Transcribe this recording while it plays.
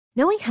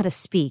Knowing how to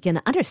speak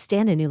and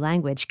understand a new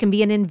language can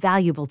be an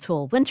invaluable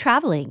tool when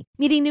traveling,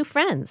 meeting new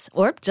friends,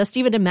 or just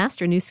even to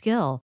master a new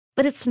skill.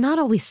 But it's not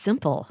always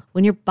simple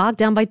when you're bogged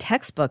down by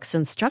textbooks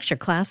and structured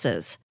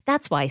classes.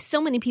 That's why so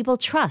many people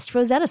trust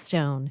Rosetta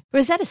Stone.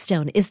 Rosetta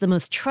Stone is the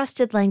most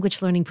trusted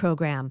language learning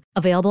program,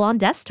 available on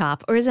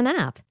desktop or as an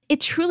app. It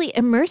truly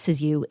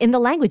immerses you in the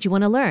language you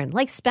want to learn,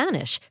 like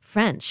Spanish,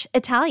 French,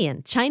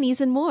 Italian,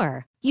 Chinese, and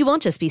more. You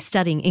won't just be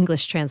studying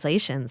English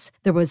translations.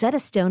 The Rosetta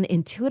Stone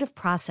intuitive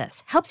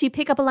process helps you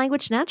pick up a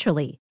language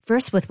naturally,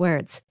 first with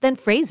words, then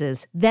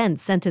phrases, then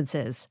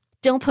sentences.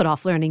 Don't put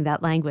off learning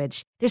that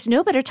language. There's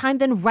no better time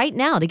than right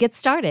now to get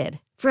started.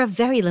 For a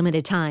very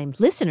limited time,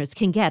 listeners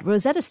can get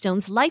Rosetta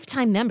Stone's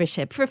lifetime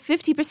membership for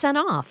 50%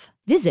 off.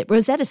 Visit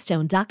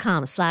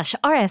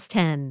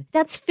rosettastone.com/rs10.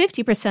 That's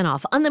 50%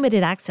 off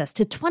unlimited access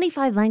to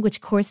 25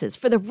 language courses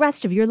for the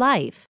rest of your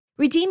life.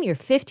 Redeem your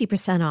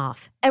 50%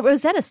 off at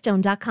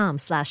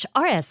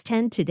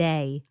rosettastone.com/rs10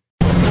 today.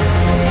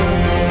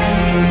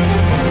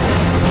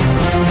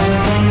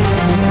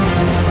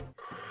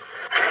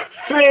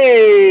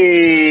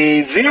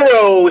 Phase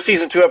Zero,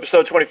 Season 2,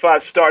 Episode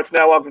 25 starts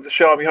now. Welcome to the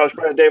show. I'm your host,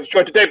 Brandon Davis,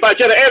 joined today by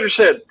Jenna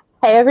Anderson.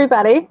 Hey,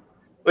 everybody.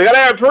 We got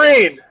Aaron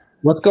Perrine.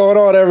 What's going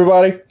on,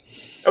 everybody?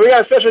 And we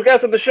got a special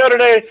guest on the show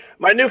today,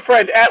 my new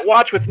friend at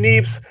Watch with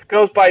Neebs,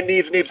 goes by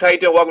Neebs. Neebs, how you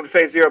doing? Welcome to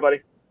Phase Zero, buddy.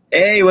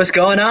 Hey, what's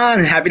going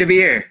on? Happy to be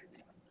here.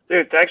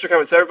 Dude, thanks for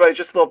coming. So everybody,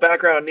 just a little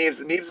background on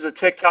Neebs. Neebs is a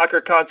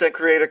TikToker, content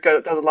creator,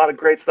 does a lot of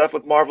great stuff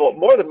with Marvel,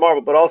 more than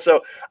Marvel, but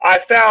also I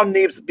found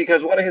Neebs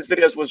because one of his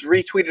videos was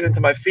retweeted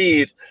into my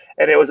feed,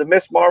 and it was a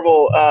Miss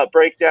Marvel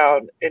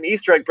breakdown, an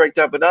Easter egg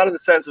breakdown, but not in the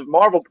sense of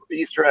Marvel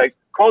Easter eggs,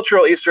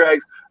 cultural Easter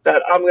eggs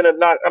that I'm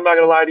not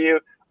gonna lie to you.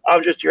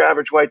 I'm just your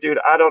average white dude.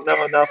 I don't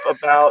know enough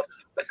about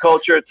the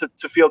culture to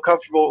feel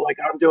comfortable like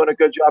I'm doing a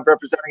good job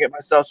representing it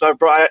myself. So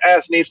I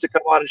asked Neebs to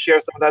come on and share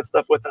some of that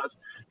stuff with us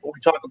when we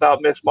talk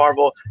about Miss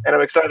Marvel, and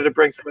I'm excited to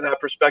bring some of that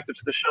perspective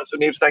to the show. So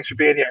Neebs, thanks for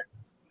being here.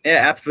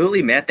 Yeah,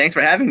 absolutely, man. Thanks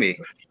for having me.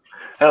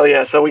 Hell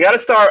yeah. So we got to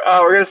start.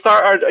 We're going to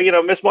start our,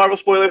 Miss Marvel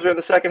spoilers are in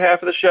the second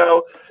half of the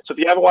show. So if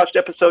you haven't watched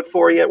episode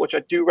 4 yet, which I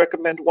do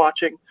recommend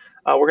watching,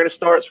 we're going to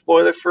start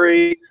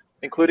spoiler-free,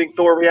 including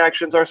Thor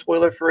reactions are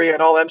spoiler-free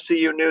and all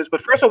MCU news. But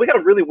first of all, we got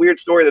a really weird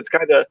story that's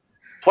kind of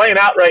playing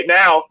out right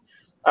now.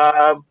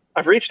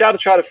 I've reached out to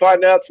try to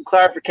find out some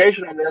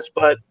clarification on this,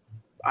 but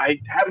I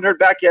haven't heard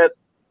back yet.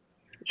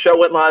 The show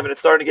went live, and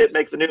it's starting to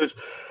make the news.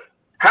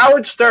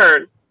 Howard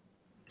Stern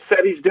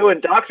said he's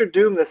doing Doctor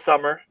Doom this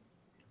summer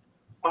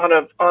on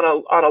a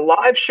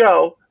live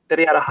show that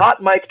he had a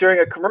hot mic during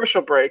a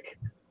commercial break.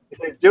 He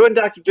said he's doing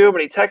Doctor Doom,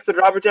 and he texted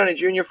Robert Downey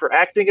Jr. for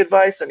acting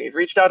advice, and he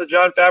reached out to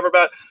Jon Favreau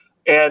about it.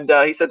 And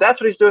he said that's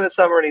what he's doing this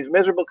summer, and he's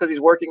miserable because he's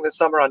working this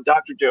summer on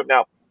Doctor Doom.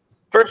 Now,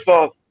 first of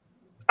all,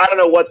 I don't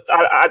know what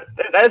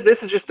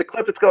this is just the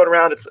clip that's going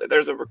around.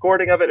 There's a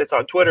recording of it. It's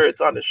on Twitter. It's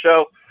on the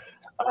show.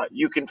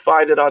 You can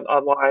find it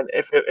online.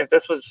 If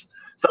this was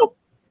so,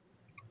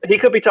 he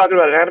could be talking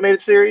about an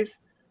animated series.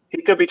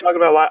 He could be talking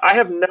about a lot. I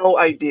have no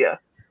idea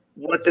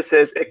what this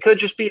is. It could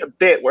just be a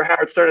bit where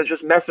Howard Stern is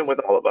just messing with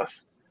all of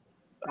us.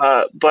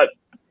 But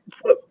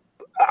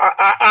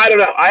I don't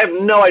know. I have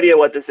no idea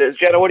what this is.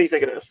 Jenna, what do you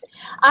think it is?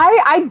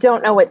 I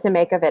don't know what to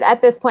make of it.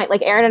 At this point,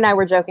 like Aaron and I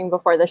were joking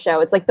before the show,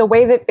 it's like the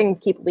way that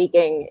things keep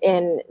leaking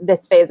in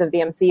this phase of the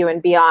MCU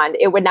and beyond,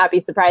 it would not be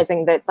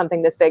surprising that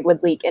something this big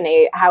would leak in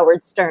a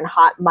Howard Stern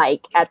hot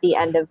mic at the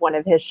end of one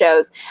of his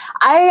shows.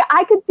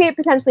 I could see it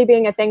potentially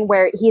being a thing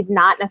where he's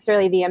not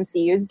necessarily the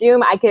MCU's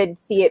Doom. I could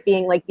see it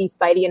being like the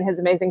Spidey and His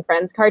Amazing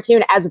Friends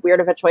cartoon, as weird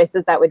of a choice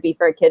as that would be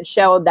for a kid's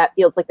show. That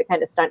feels like the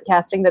kind of stunt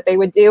casting that they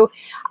would do.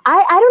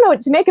 I don't know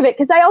what to make of it,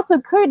 because I also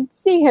could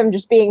see him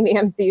just being the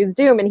MCU's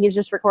Doom, and he's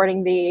just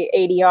recording the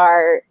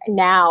ADR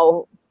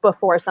now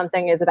before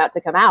something is about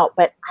to come out.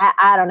 But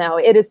I don't know.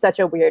 It is such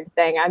a weird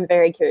thing. I'm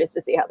very curious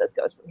to see how this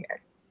goes from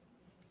here.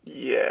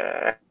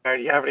 Yeah. Do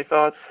you have any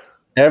thoughts?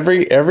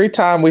 Every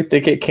time we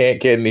think it can't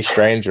get any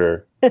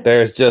stranger,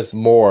 there's just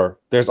more.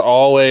 There's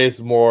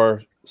always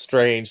more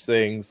strange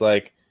things.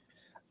 Like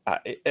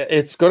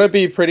it's going to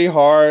be pretty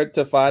hard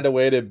to find a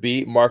way to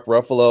beat Mark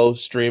Ruffalo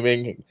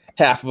streaming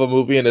half of a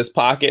movie in his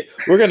pocket.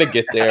 We're going to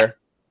get there.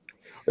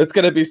 It's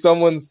going to be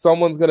someone's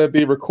going to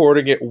be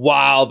recording it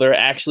while they're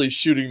actually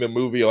shooting the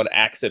movie on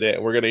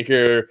accident. We're going to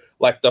hear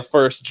like the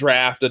first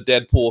draft of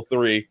Deadpool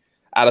 3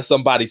 out of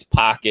somebody's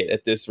pocket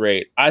at this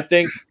rate. I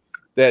think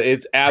that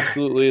it's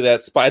absolutely that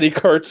Spidey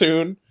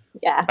cartoon.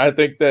 Yeah. I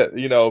think that,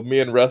 me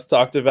and Russ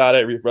talked about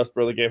it. Russ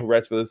Burlingame, who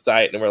writes for the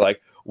site, and we're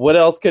like, what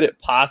else could it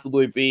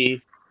possibly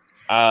be?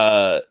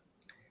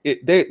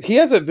 He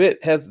has a bit.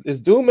 Is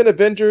Doom in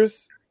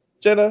Avengers,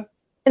 Jenna?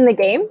 In the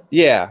game?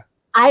 Yeah.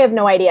 I have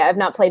no idea. I've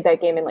not played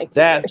that game in like 2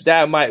 years.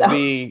 That might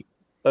be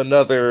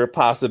another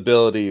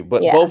possibility.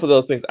 But both of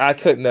those things, I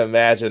couldn't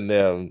imagine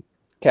them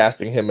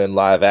casting him in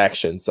live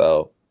action.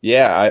 So,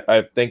 yeah,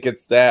 I think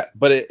it's that.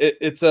 But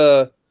it's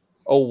a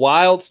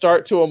wild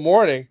start to a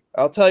morning.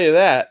 I'll tell you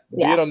that.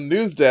 Yeah. Being on the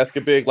news desk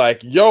and being like,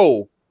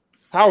 yo,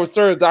 Howard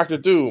Stern's Doctor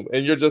Doom.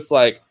 And you're just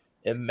like,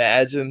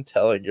 Imagine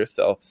telling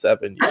yourself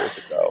 7 years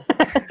ago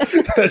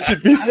that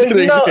you'd be sitting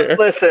here.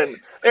 Listen,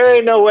 there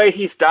ain't no way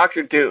he's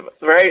Doctor Doom,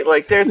 right?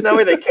 Like, there's no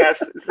way they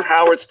cast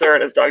Howard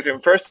Stern as Doctor Doom.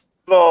 First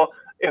of all,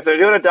 if they're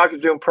doing a Doctor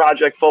Doom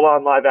project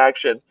full-on live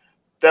action,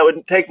 that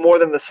would take more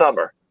than the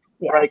summer,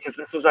 right? Because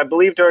this was, I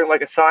believe, during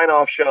like a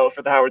sign-off show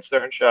for the Howard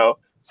Stern show.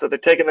 So they're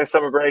taking their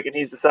summer break, and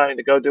he's deciding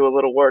to go do a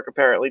little work,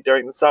 apparently,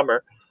 during the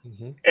summer.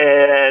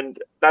 And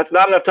that's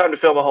not enough time to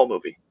film a whole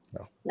movie.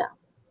 No.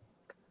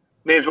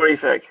 Neves, what do you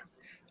think?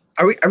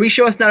 Are we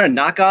sure it's not a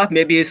knockoff?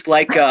 Maybe it's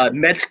like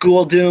med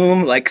school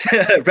Doom, like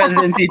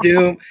residency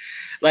Doom.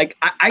 Like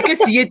I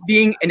could see it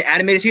being an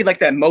animated series like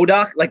that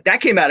MODOK, like that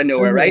came out of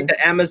nowhere, right?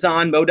 The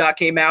Amazon MODOK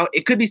came out.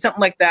 It could be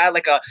something like that,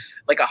 like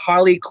a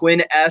Harley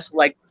Quinn-esque,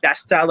 like that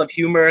style of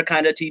humor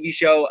kind of TV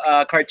show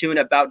cartoon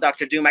about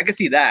Doctor Doom. I could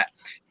see that,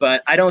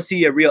 but I don't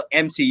see a real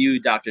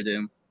MCU Doctor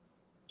Doom.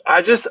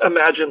 I just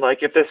imagine,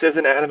 like, if this is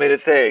an animated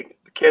thing,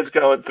 kids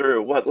going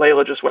through what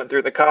Layla just went through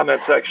in the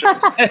comment section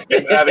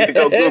and having to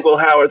go Google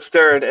Howard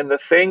Stern and the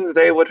things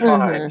they would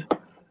find.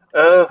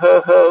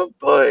 Oh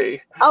boy.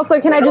 Also,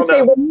 can I just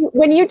say,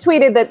 when you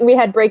tweeted that we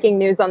had breaking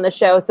news on the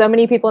show, so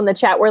many people in the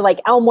chat were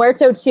like El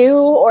Muerto 2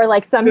 or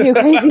like some new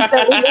crazy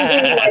stuff.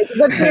 Like,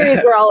 the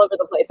theories were all over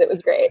the place. It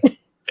was great.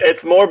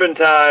 It's Morbin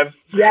time.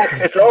 Yeah.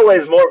 It's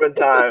always Morbin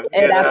time.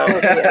 It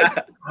absolutely is.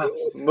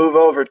 Move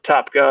over,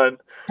 Top Gun.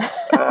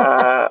 All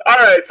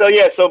right, so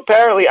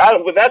apparently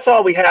that's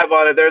all we have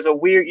on it. There's a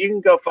weird. You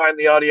can go find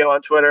the audio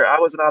on Twitter. I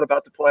was not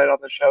about to play it on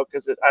the show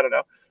because I don't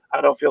know.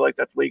 I don't feel like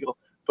that's legal.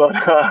 But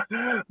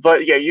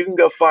yeah, you can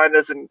go find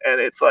this and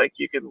it's like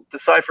you can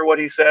decipher what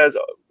he says.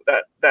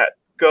 That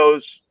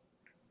goes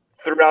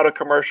throughout a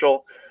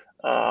commercial,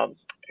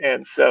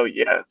 and so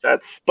yeah,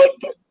 that's but.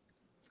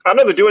 I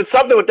know they're doing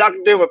something with Doctor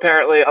Doom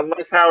apparently,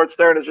 unless Howard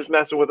Stern is just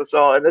messing with us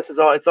all. And this is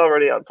all; it's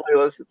already on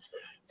playlists. It's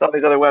on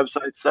these other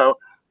websites. So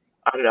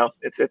I don't know.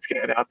 It's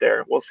getting out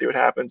there. We'll see what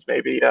happens.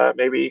 Maybe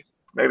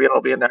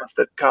it'll be announced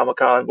at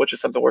Comic-Con, which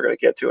is something we're going to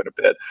get to in a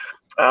bit.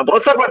 But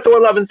let's talk about Thor: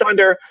 Love and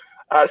Thunder.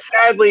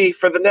 Sadly,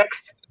 for the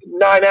next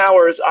 9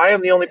 hours, I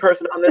am the only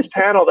person on this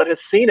panel that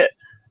has seen it,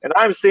 and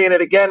I'm seeing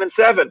it again in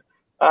 7.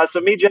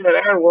 So me, Jen, and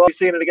Aaron will be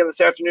seeing it again this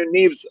afternoon.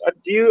 Neves,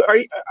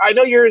 I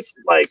know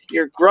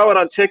you're growing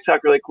on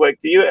TikTok really quick.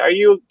 Are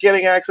you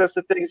getting access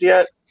to things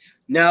yet?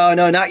 No,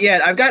 not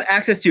yet. I've got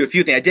access to a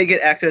few things. I did get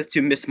access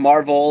to Miss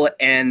Marvel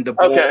and the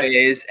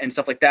Boys and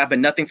stuff like that, but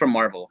nothing from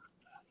Marvel.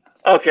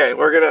 Okay,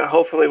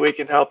 hopefully we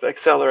can help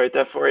accelerate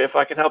that for you. If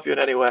I can help you in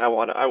any way, I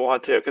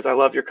want to, because I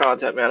love your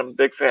content, man. I'm a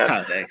big fan.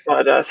 Oh, thanks.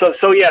 But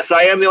so yes,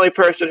 I am the only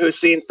person who's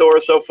seen Thor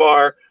so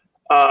far.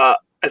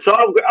 And so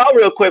I'll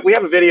real quick, we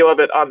have a video of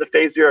it on the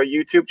Phase Zero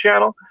YouTube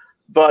channel,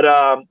 but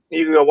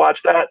you can go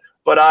watch that.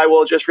 But I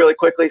will just really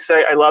quickly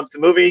say I loved the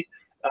movie.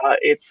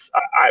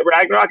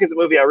 Ragnarok is a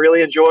movie I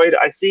really enjoyed.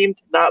 I seemed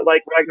to not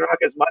like Ragnarok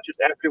as much as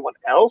everyone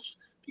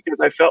else because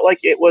I felt like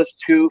it was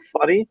too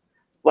funny.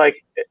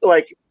 Like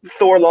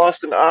Thor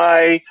lost an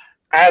eye,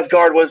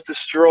 Asgard was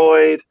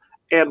destroyed,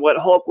 and when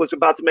Hulk was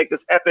about to make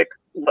this epic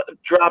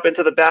drop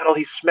into the battle,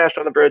 he smashed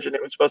on the bridge, and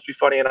it was supposed to be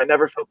funny, and I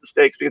never felt the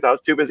stakes because I was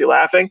too busy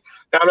laughing.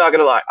 Now, I'm not going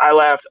to lie. I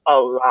laughed a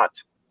lot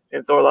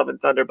in Thor: Love and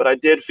Thunder, but I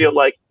did feel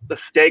like the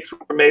stakes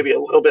were maybe a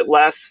little bit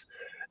less,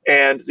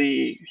 and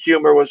the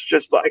humor was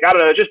just like, I don't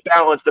know, it just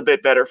balanced a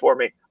bit better for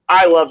me.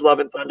 I love Love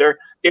and Thunder.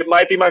 It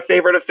might be my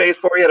favorite of Phase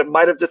 4 yet. It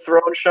might have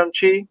dethroned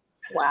Shang-Chi.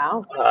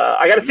 Wow.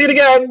 I got to see it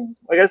again.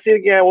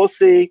 We'll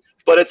see.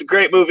 But it's a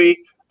great movie.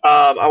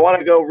 I want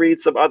to go read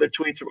some other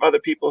tweets from other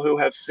people who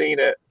have seen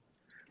it.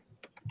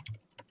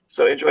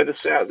 So enjoy the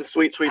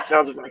sweet, sweet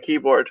sounds of my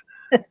keyboard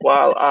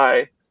while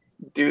I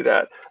do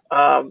that.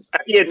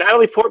 Yeah,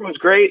 Natalie Portman was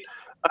great.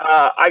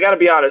 I got to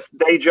be honest.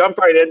 They jumped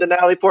right into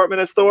Natalie Portman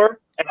as Thor,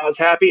 and I was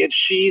happy. And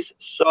she's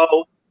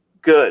so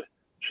good.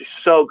 She's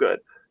so good.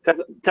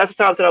 Tessa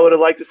Thompson, I would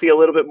have liked to see a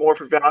little bit more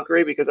for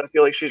Valkyrie because I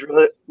feel like she's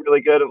really, really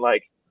good. And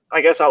like,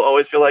 I guess I'll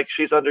always feel like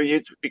she's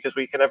underused because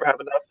we can never have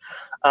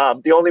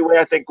enough. The only way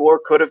I think Gore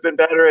could have been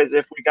better is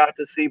if we got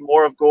to see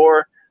more of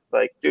Gore,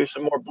 like do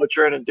some more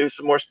butchering and do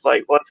some more,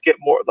 like, let's get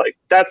more, like,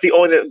 that's the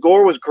only thing.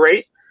 Gore was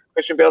great.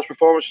 Christian Bale's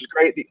performance was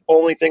great. The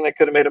only thing that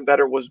could have made him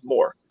better was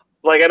more.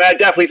 Like, and I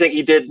definitely think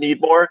he did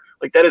need more.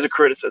 Like, that is a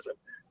criticism.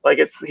 Like,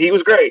 he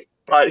was great,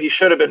 but he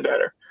should have been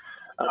better,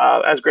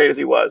 as great as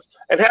he was.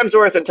 And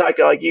Hemsworth and Taika,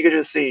 like, you could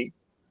just see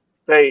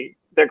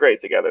they're great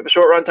together. The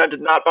short runtime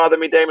did not bother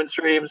me, Damon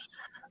Streams.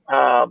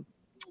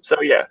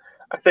 So yeah,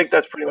 I think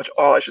that's pretty much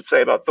all I should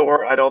say about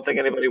Thor. I don't think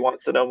anybody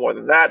wants to know more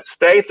than that.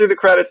 Stay through the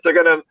credits. They're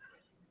good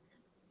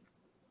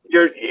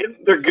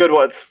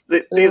ones.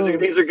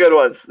 These are good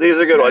ones. These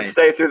are good ones.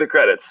 Stay through the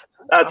credits.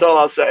 That's all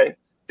I'll say.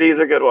 These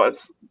are good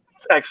ones.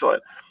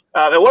 Excellent.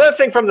 And one other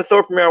thing from the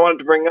Thor premiere I wanted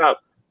to bring up,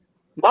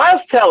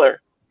 Miles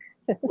Teller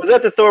was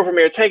at the Thor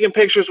premiere taking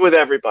pictures with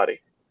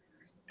everybody.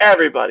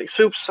 Everybody.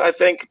 Soups, I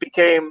think,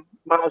 became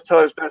Miles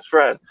Teller's best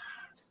friend.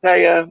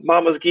 Taya,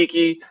 Mama's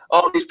Geeky,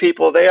 all these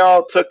people, they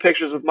all took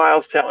pictures with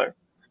Miles Teller.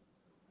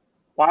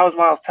 Why was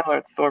Miles Teller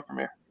at the Thor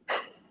premiere?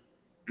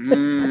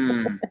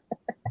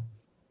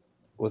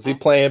 Was he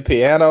playing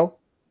piano?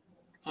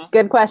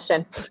 Good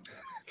question.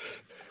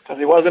 Because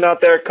he wasn't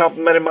out there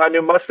complimenting my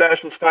new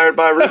mustache inspired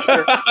by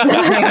Rooster.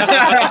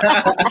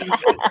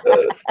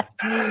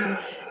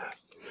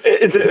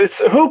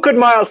 Who could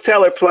Miles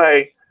Teller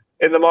play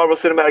in the Marvel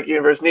Cinematic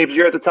Universe? Neebs,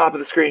 you're at the top of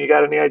the screen. You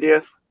got any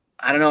ideas?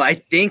 I don't know. I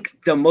think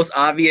the most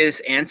obvious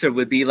answer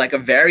would be like a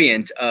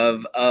variant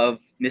of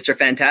Mr.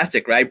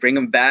 Fantastic, right? Bring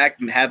him back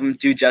and have him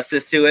do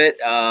justice to it.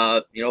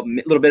 A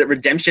little bit of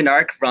redemption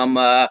arc from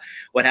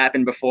what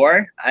happened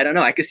before. I don't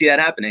know. I could see that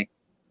happening.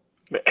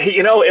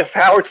 If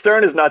Howard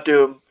Stern is not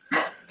Doom,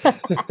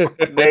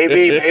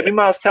 maybe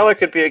Miles Teller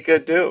could be a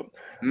good Doom.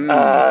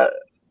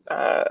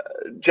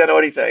 Jenna,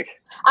 what do you think?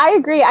 I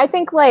agree. I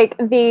think like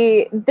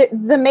the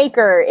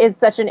Maker is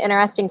such an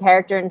interesting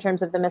character in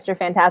terms of the Mr.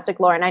 Fantastic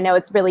lore, and I know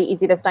it's really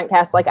easy to stunt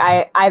cast like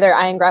either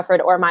Ian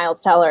Grufford or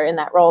Miles Teller in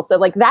that role. So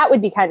like that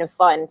would be kind of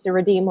fun to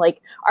redeem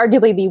like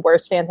arguably the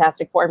worst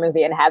Fantastic Four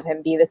movie and have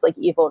him be this like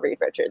evil Reed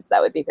Richards.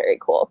 That would be very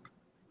cool.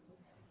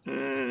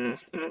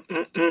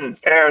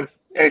 Aaron,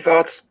 any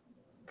thoughts?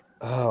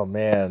 Oh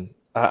man,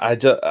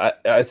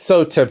 it's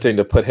so tempting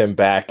to put him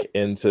back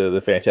into the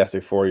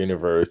Fantastic Four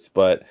universe,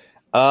 but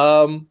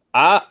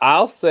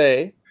I'll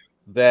say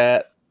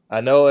that I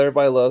know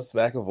everybody loves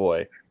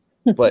McAvoy,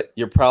 but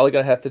you're probably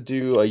gonna have to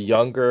do a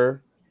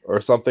younger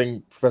or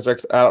something. Professor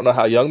X, I don't know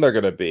how young they're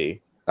gonna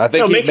be. I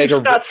think he'd make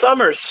Scott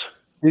Summers.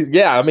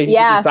 Yeah, I mean, he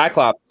could be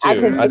Cyclops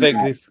too. I think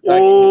he's.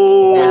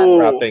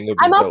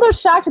 I'm also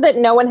shocked that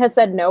no one has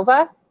said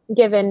Nova.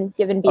 Given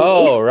BB.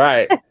 Oh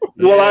right.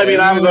 Well, I mean,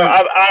 I'm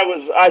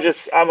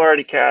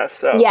already cast.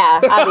 So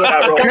yeah,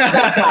 obviously.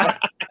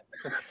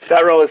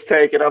 that role is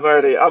taken.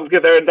 I'm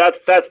good there.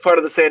 That's part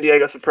of the San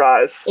Diego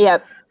surprise.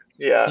 Yep.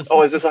 Yeah.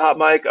 Oh, is this a hot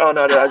mic? Oh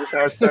no, I just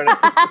Howard Stern.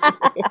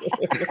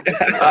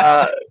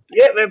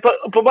 Yeah, man. But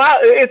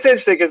it's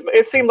interesting because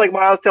it seemed like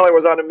Miles Teller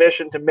was on a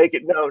mission to make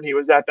it known he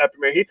was at that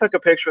premiere. He took a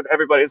picture with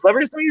everybody.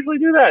 Celebrities don't usually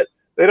do that.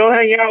 They don't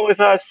hang out with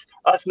us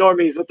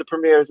normies at the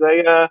premieres.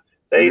 They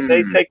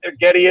take their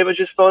Getty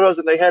Images photos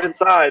and they head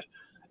inside.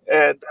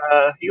 And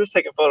he was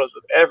taking photos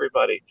with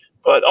everybody.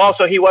 But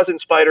also he was in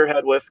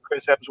Spiderhead with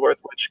Chris Hemsworth,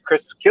 which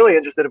Chris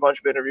Killian just did a bunch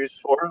of interviews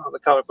for on the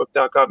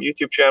comicbook.com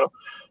YouTube channel.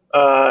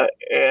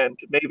 And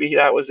maybe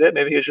that was it.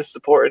 Maybe he was just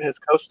supporting his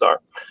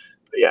co-star.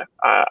 But yeah,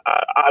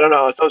 I don't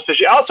know. It sounds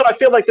fishy. Also, I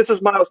feel like this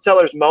is Miles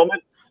Teller's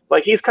moment.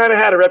 Like he's kind of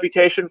had a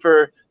reputation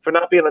for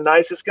not being the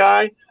nicest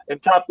guy.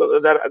 And I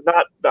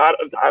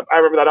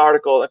remember that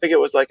article. I think it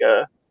was like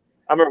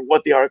I remember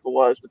what the article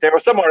was, but there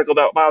was some article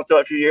about Miles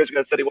Teller a few years ago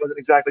that said he wasn't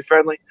exactly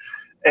friendly.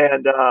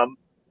 And I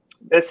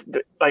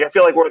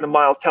feel like we're in the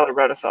Miles Teller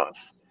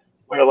renaissance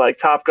where like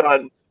Top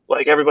Gun,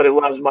 like everybody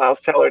loves Miles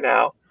Teller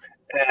now.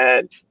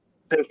 And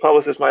his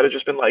publicist might have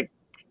just been like,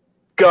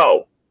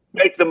 go,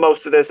 make the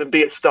most of this and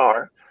be a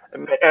star.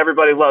 And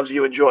everybody loves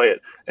you, enjoy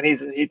it. And he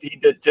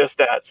did just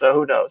that. So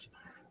who knows?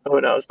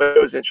 But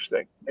it was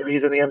interesting. Maybe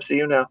he's in the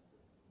MCU now.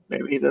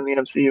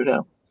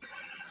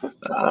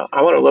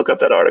 I want to look up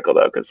that article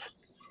though, because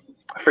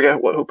I forget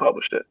who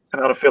published it,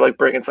 and I don't feel like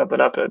bringing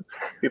something up and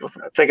people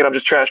thinking I'm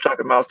just trash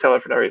talking Miles Teller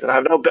for no reason. I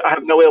have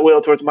no ill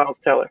will towards Miles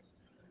Teller.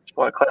 Just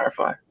want to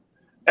clarify.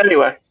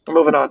 Anyway, we're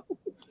moving on.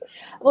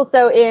 Well,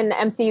 so in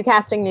MCU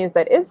casting news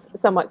that is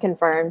somewhat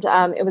confirmed,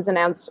 it was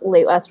announced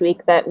late last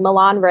week that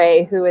Milan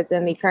Ray, who is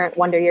in the current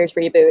Wonder Years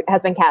reboot,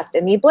 has been cast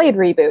in the Blade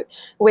reboot,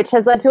 which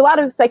has led to a lot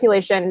of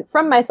speculation,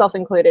 from myself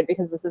included,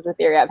 because this is a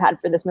theory I've had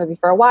for this movie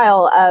for a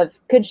while, of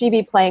could she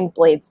be playing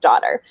Blade's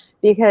daughter?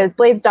 Because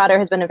Blade's daughter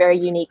has been a very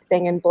unique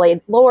thing in Blade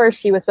lore.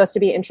 She was supposed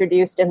to be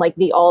introduced in like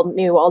the all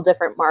new, all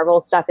different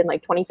Marvel stuff in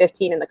like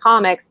 2015 in the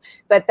comics,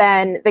 but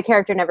then the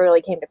character never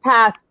really came to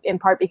pass, in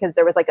part because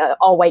there was like an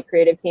all-white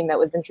creative team that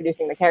was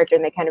introducing the character,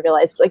 and they kind of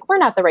realized like we're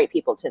not the right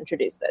people to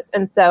introduce this.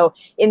 And so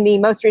in the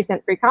most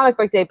recent Free Comic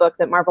Book Day book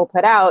that Marvel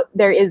put out,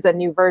 there is a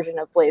new version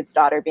of Blade's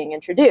daughter being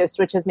introduced,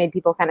 which has made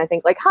people kind of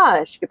think like,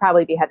 she could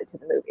probably be headed to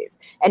the movies.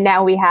 And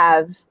now we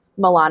have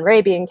Milan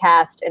Ray being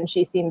cast, and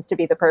she seems to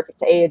be the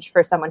perfect age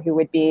for someone who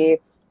would be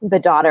the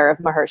daughter of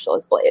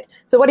Mahershala Blade.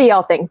 So what do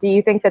y'all think? Do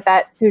you think that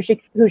that's who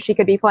she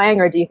could be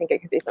playing, or do you think it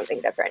could be something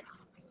different?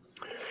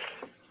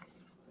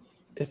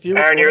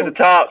 Aaron, you're at the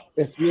top.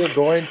 If you're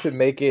going to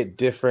make it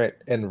different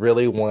and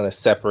really want to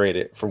separate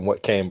it from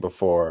what came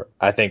before,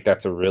 I think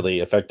that's a really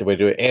effective way to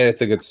do it. And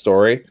it's a good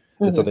story.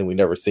 It's something we've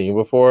never seen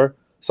before.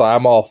 So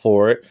I'm all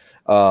for it.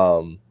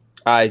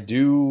 I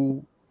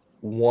do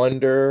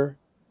wonder,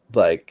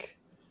 like,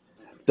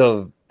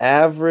 the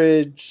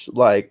average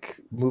like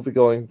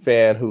movie-going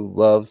fan who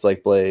loves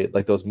like Blade,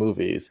 like those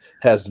movies,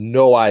 has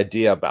no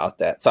idea about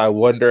that. So I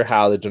wonder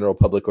how the general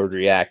public would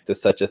react to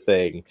such a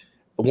thing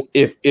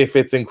if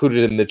it's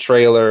included in the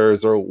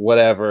trailers or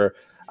whatever.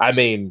 I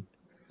mean,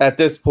 at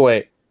this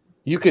point,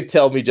 you could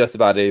tell me just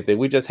about anything.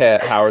 We just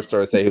had Howard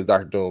Stern say he was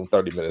Dr. Doom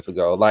 30 minutes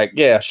ago. Like,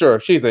 yeah, sure,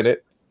 she's in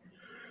it.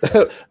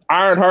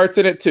 Ironheart's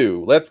in it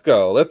too. Let's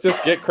go. Let's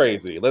just get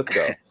crazy. Let's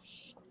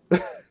go.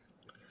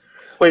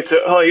 Wait,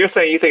 so you're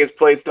saying you think it's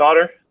Blade's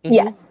daughter?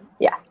 Yes.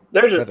 Yeah.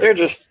 They're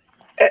just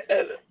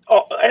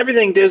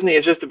everything Disney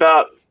is just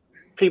about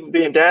people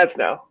being dads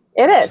now.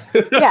 It is.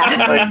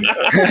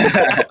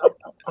 Yeah.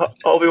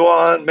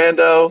 Obi-Wan,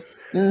 Mando.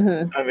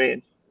 Mm-hmm. I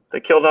mean, they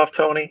killed off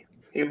Tony.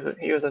 He was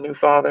a new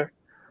father.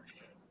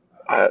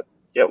 No,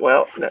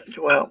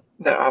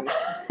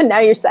 Now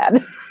you're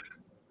sad.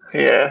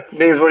 yeah.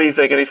 Neves, what do you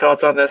think? Any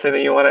thoughts on this?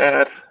 Anything you want to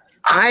add?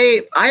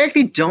 I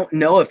actually don't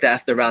know if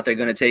that's the route they're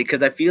going to take,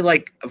 because I feel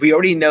like we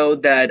already know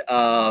that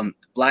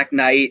Black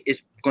Knight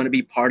is going to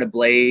be part of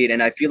Blade,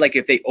 and I feel like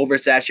if they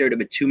oversaturate it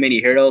with too many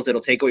heroes, it'll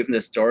take away from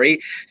the story.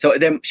 So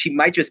then she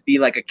might just be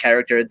like a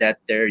character that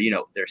they're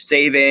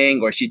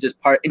saving, or she's just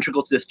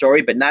integral to the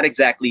story, but not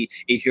exactly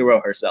a hero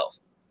herself.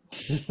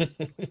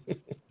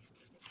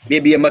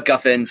 Maybe a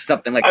MacGuffin,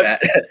 something like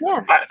that.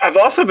 Yeah. I've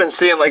also been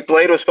seeing like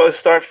Blade was supposed to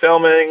start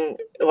filming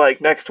like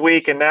next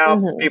week, and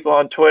now people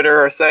on Twitter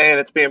are saying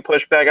it's being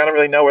pushed back. I don't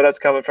really know where that's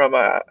coming from.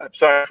 I'm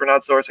sorry for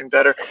not sourcing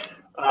better.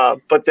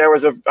 But there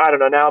was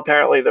now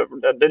apparently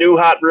the new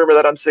hot rumor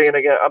that I'm seeing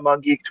again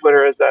among geek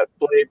Twitter is that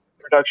Blade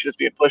production is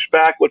being pushed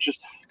back, which is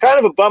kind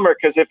of a bummer,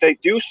 because if they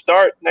do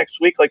start next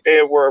week like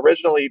they were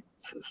originally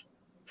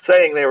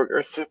saying they were,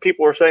 or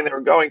people were saying they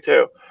were going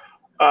to,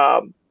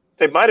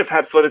 they might have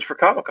had footage for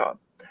Comic-Con.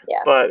 Yeah.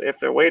 But if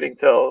they're waiting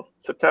till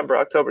September,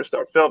 October to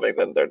start filming,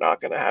 then they're not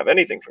going to have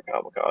anything for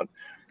Comic-Con.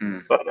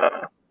 But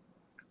I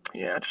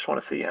just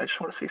want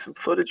to see some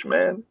footage,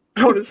 man.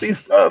 I want to see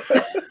stuff.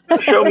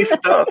 Show me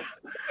stuff.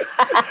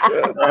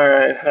 All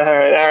right,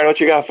 Aaron,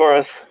 what you got for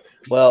us?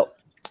 Well,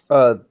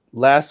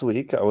 last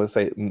week, I would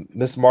say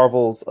Ms.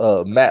 Marvel's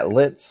Matt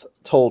Lintz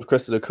told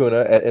Kristen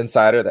Acuna at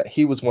Insider that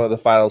he was one of the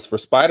finalists for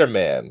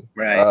Spider-Man.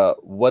 Right.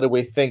 What do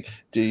we think?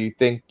 Do you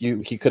think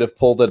he could have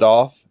pulled it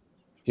off?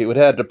 He'd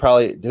have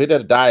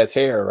to dye his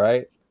hair,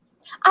 right?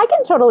 I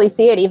can totally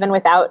see it even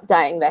without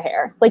dyeing the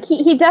hair. Like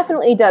he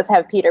definitely does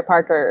have Peter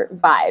Parker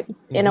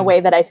vibes in a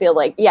way that I feel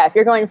like, yeah, if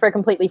you're going for a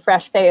completely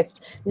fresh-faced,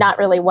 not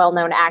really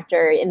well-known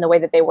actor in the way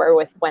that they were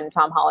with when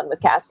Tom Holland was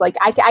cast, like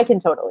I can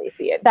totally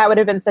see it. That would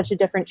have been such a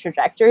different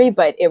trajectory,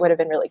 but it would have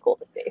been really cool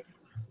to see.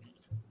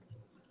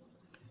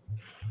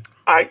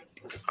 I'm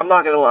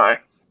not gonna lie,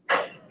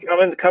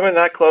 coming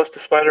that close to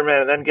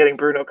Spider-Man and then getting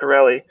Bruno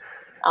Corelli.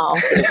 But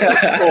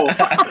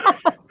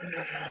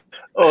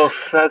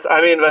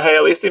hey,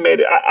 at least he made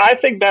it. I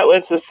think Matt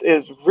Lintz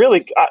is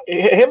really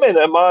him and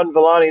Iman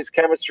Vellani's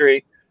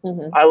chemistry.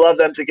 I love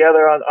them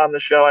together on the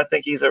show. I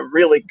think he's a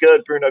really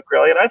good Bruno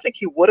Corelli, and I think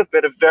he would have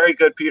been a very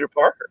good Peter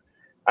Parker.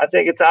 I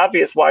think it's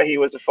obvious why he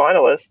was a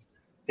finalist.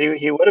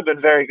 He would have been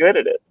very good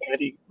at it, and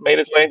he made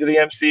his way into the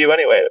MCU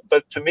anyway.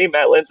 But to me,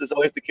 Matt Lintz is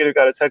always the kid who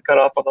got his head cut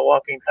off on The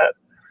Walking Dead.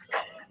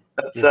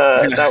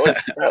 That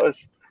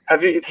was.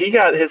 He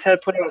got his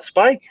head put on a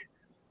spike.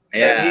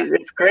 Yeah,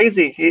 it's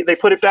crazy. They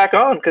put it back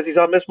on because he's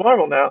on Ms.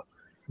 Marvel now.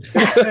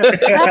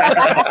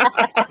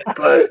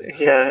 But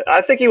yeah,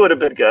 I think he would have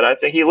been good. I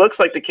think he looks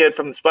like the kid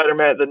from the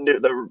Spider-Man,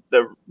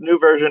 the new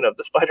version of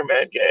the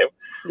Spider-Man game.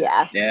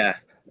 Yeah.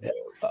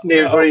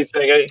 Neves, what do you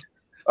think?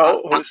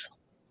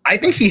 I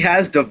think he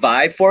has the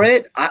vibe for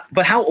it.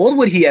 But how old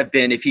would he have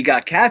been if he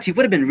got cast? He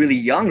would have been really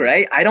young,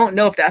 right? I don't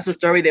know if that's the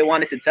story they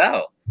wanted to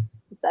tell.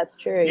 That's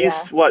true.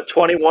 He's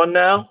 21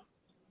 now.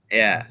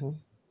 Yeah.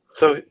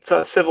 So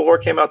Civil War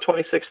came out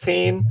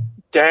 2016.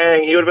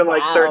 Dang, he would have been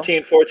like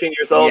 13, 14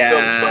 years old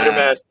filming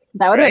Spider-Man.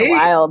 That would have been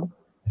wild.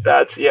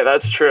 That's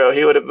true.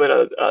 He would have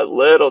been a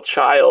little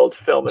child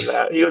filming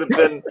that. He would have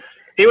been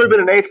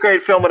an 8th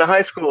grade filming a high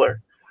schooler.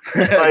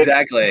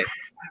 Exactly.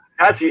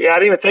 I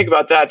didn't even think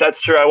about that.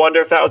 That's true. I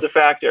wonder if that was a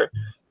factor.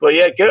 But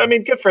yeah, good. I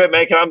mean, good for him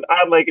making.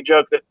 I'll make a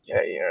joke that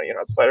you're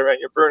not Spider-Man,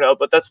 you're Bruno,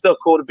 but that's still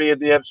cool to be in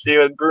the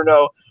MCU, and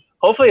Bruno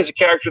hopefully is a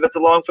character that's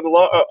along for the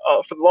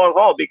long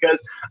haul, because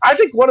I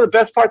think one of the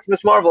best parts of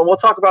Ms. Marvel, and we'll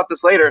talk about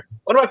this later,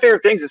 one of my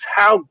favorite things is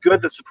how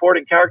good the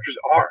supporting characters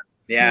are.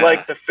 Yeah.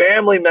 Like the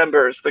family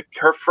members,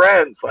 her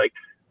friends, like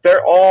they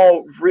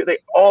all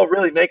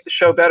really make the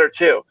show better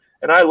too.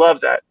 And I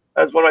love that.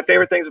 That's one of my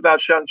favorite things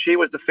about Shang-Chi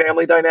was the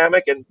family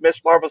dynamic, and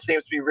Ms. Marvel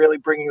seems to be really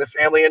bringing the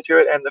family into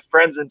it and the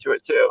friends into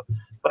it too.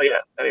 But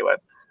yeah, anyway,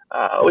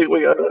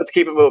 let's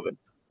keep it moving.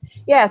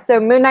 Yeah, so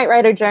Moon Knight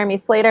writer Jeremy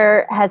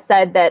Slater has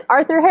said that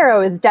Arthur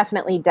Harrow is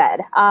definitely dead.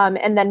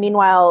 And then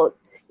meanwhile,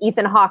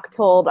 Ethan Hawke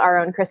told our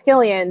own Chris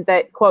Killian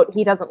that, quote,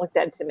 he doesn't look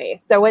dead to me.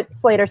 So what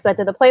Slater said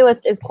to the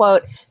playlist is,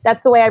 quote,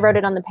 that's the way I wrote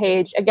it on the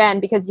page. Again,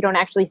 because you don't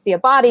actually see a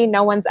body,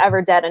 no one's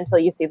ever dead until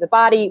you see the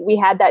body. We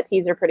had that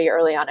teaser pretty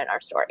early on in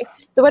our story.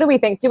 So what do we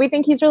think? Do we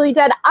think he's really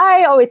dead?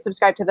 I always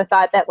subscribe to the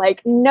thought that,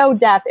 like, no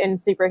death in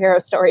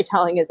superhero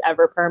storytelling is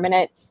ever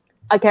permanent.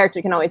 A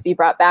character can always be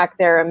brought back.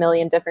 There are a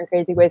million different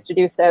crazy ways to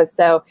do so.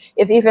 So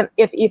if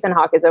Ethan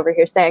Hawke is over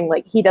here saying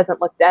like he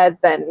doesn't look dead,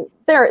 then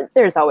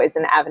there's always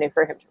an avenue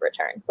for him to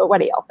return. But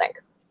what do y'all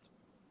think?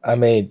 I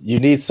mean, you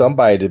need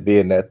somebody to be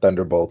in that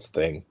Thunderbolts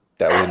thing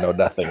that we know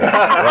nothing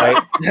about,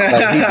 right?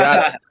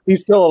 Like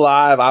he's still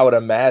alive, I would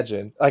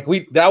imagine. Like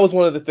that was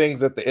one of the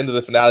things at the end of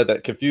the finale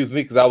that confused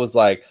me, because I was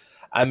like,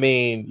 I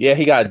mean, yeah,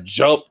 he got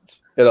jumped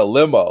in a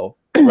limo,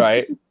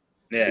 right?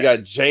 Yeah.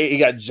 He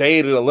got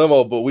Jade in a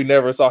limo, but we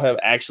never saw him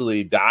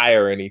actually die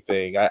or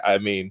anything. I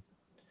mean,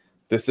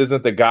 this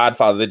isn't The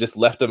Godfather. They just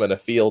left him in a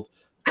field.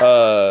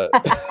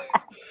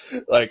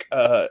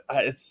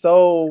 It's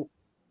so.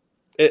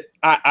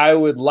 I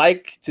would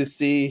like to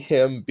see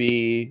him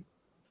be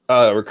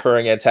a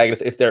recurring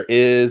antagonist if there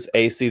is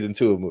a season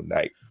 2 of Moon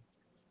Knight,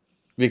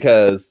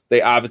 because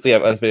they obviously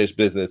have unfinished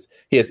business.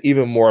 He has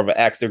even more of an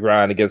axe to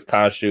grind against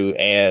Khonshu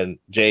and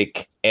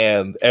Jake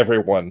and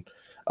everyone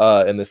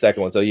in the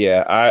second one. So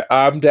yeah,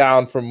 I'm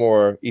down for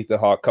more Ethan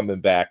Hawke coming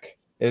back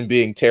and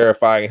being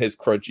terrifying in his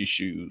crunchy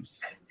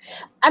shoes.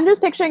 I'm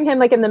just picturing him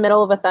like in the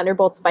middle of a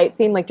Thunderbolts fight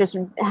scene, like just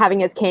having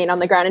his cane on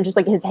the ground and just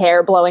like his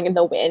hair blowing in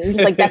the wind.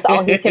 Like that's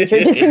all he's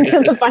contributing to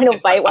the final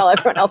fight while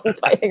everyone else is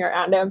fighting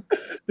around him.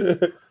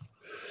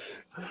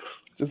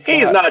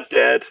 He's not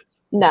dead.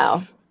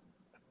 No.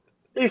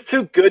 He's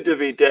too good to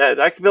be dead.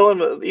 That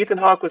villain, Ethan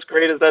Hawke was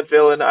great as that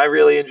villain. I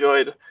really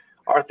enjoyed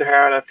Arthur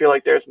Harrow. I feel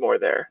like there's more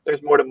there.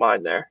 There's more to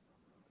mine there.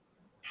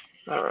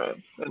 All right.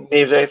 And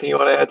Neves, anything you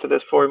want to add to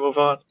this before we move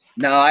on?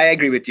 No, I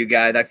agree with you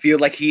guys. I feel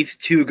like he's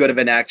too good of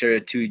an actor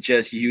to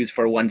just use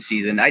for one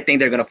season. I think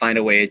they're going to find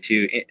a way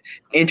to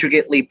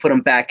intricately put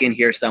him back in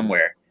here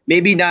somewhere.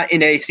 Maybe not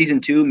in a season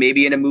 2,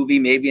 maybe in a movie,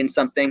 maybe in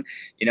something.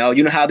 You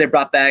know how they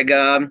brought back,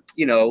 who's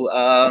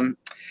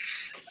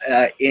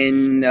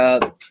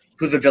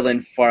the villain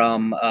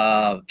from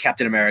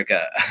Captain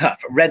America?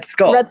 Red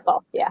Skull. Red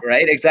Skull, yeah.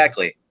 Right,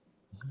 exactly.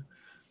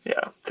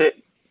 Yeah,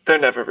 they're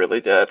never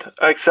really dead,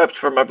 except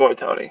for my boy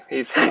Tony.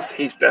 He's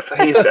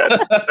definitely dead.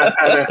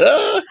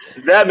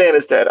 That man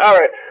is dead. All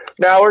right,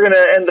 now we're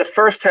gonna end the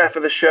first half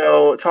of the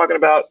show talking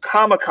about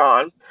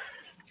Comic-Con.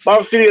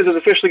 Marvel Studios is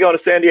officially going to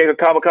San Diego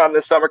Comic-Con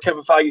this summer.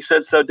 Kevin Feige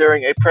said so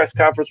during a press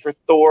conference for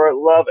Thor: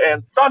 Love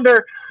and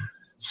Thunder.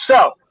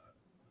 So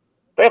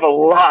they have a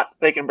lot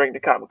they can bring to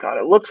Comic-Con.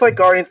 It looks like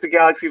Guardians of the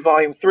Galaxy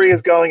Volume 3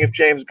 is going, if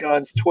James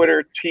Gunn's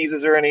Twitter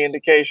teases are any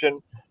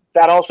indication.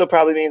 That also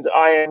probably means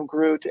I Am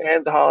Groot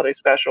and the holiday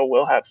special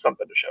will have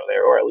something to show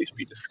there, or at least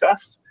be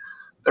discussed.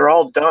 They're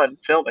all done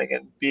filming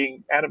and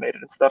being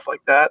animated and stuff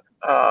like that.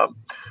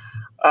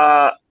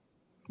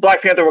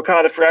 Black Panther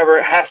Wakanda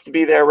Forever has to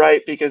be there,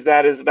 right? Because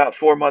that is about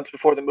 4 months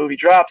before the movie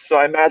drops. So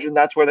I imagine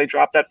that's where they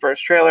dropped that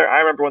first trailer. I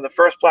remember when the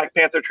first Black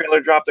Panther trailer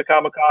dropped at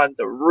Comic-Con,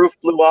 the roof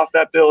blew off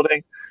that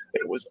building.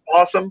 It was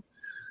awesome.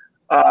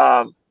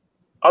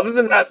 Other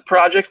than that,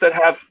 projects that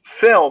have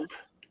filmed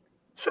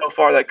so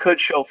far that could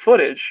show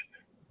footage,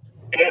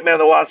 Ant-Man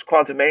and the Wasp: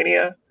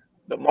 Quantumania,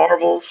 The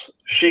Marvels,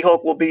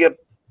 She-Hulk will be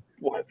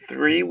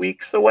 3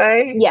 weeks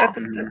away at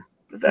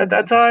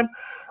that time.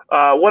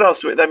 What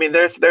else? I mean,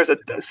 there's a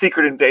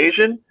Secret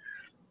Invasion.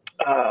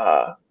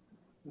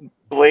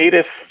 Blade,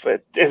 if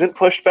it isn't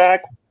pushed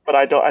back,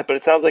 but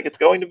it sounds like it's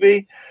going to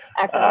be.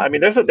 I mean,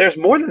 there's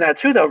more than that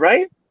too, though,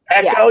 right?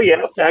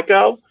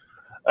 Echo.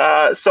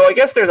 So I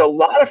guess there's a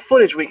lot of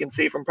footage we can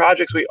see from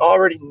projects we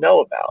already know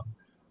about.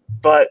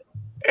 But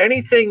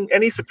any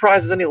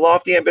surprises, any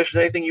lofty ambitions,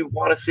 anything you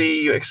want to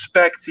see, you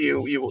expect,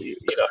 you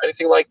know,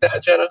 anything like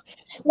that, Jenna?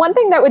 One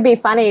thing that would be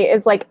funny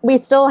is like we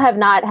still have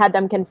not had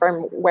them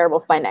confirm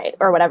Werewolf by Night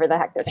or whatever the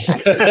heck they're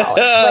going to call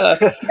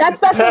it. Like, that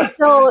special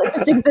still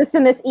just exists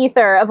in this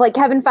ether of like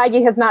Kevin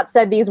Feige has not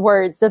said these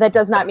words, so that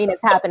does not mean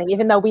it's happening,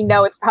 even though we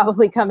know it's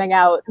probably coming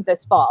out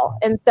this fall.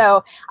 And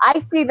so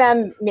I see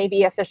them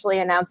maybe officially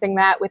announcing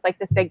that with like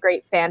this big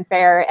great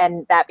fanfare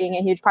and that being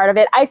a huge part of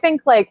it. I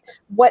think like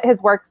what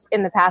has worked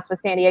in the past with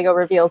San Diego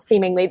reveals,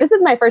 seemingly this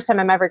is my first time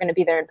I'm ever going to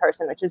be there in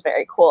person, which is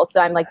very cool.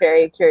 So I'm like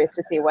very curious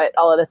to see what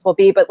all of this will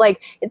be. But like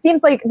it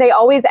seems like they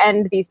always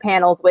end these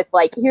panels with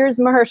like, here's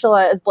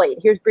Mahershala as Blade,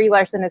 here's Brie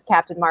Larson as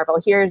Captain Marvel,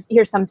 here's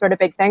some sort of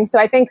big thing. So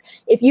I think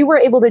if you were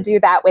able to do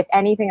that with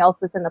anything else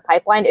that's in the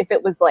pipeline, if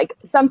it was like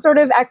some sort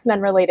of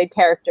X-Men related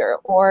character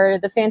or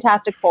the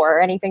Fantastic Four or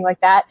anything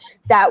like that,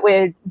 that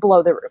would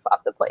blow the roof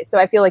off the place. So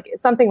I feel like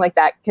something like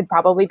that could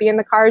probably be in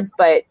the cards,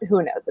 but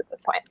who knows at this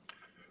point.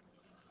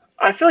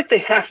 I feel like they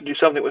have to do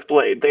something with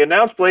Blade. They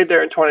announced Blade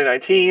there in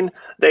 2019.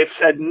 They've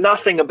said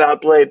nothing about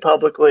Blade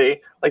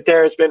publicly. Like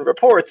there has been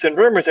reports and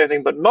rumors and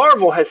everything, but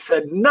Marvel has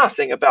said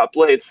nothing about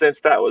Blade since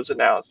that was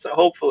announced. So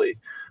hopefully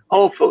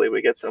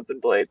we get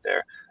something Blade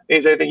there.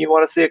 Is there anything you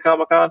want to see at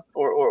Comic-Con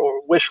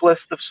or wish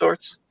list of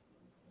sorts?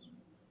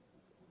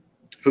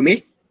 Who,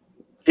 me?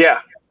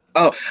 Yeah.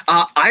 Oh,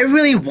 I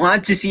really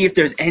want to see if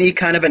there's any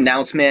kind of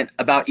announcement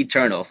about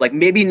Eternals. Like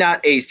maybe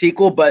not a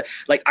sequel, but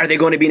like, are they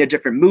going to be in a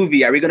different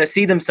movie? Are we going to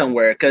see them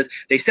somewhere? Because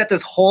they set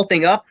this whole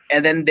thing up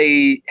and then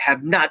they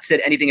have not said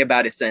anything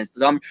about it since.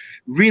 So I'm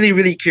really,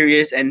 really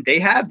curious. And they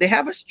have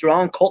a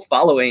strong cult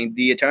following,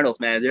 the Eternals,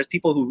 man. There's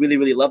people who really,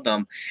 really love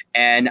them.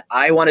 And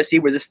I want to see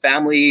where this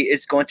family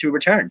is going to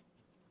return.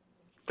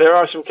 There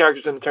are some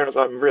characters in Eternals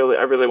I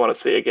really want to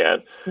see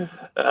again.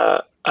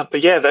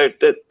 But yeah, they're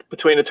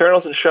between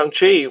Eternals and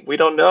Shang-Chi, we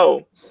don't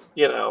know,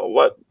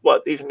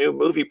 what these new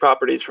movie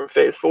properties from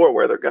Phase 4,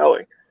 where they're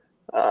going.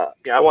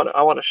 I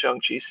want a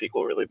Shang-Chi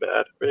sequel really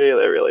bad,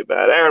 really, really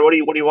bad. Aaron, what do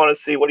you want to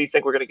see? What do you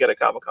think we're going to get at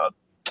Comic-Con?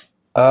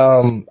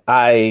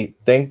 I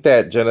think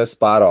that Jenna's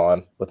spot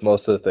on with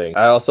most of the things.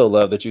 I also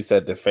love that you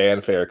said the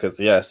fanfare because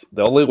yes,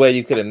 the only way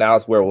you could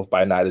announce Werewolf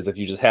by Night is if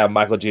you just have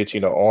Michael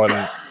Giacchino on.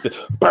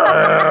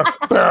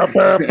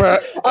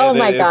 Oh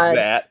my God!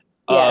 That.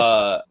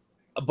 Yes.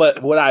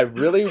 But what I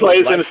really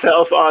plays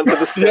himself onto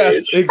the stage.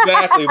 Yes,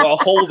 exactly, while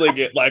holding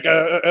it like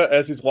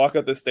as he's walking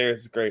up the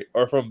stairs is great,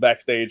 or from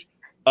backstage.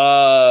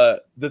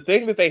 The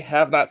thing that they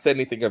have not said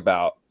anything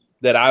about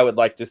that I would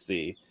like to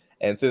see.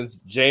 And since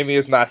Jamie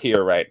is not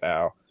here right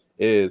now,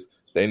 is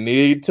they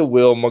need to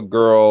wheel my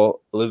girl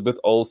Elizabeth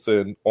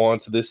Olsen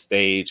onto this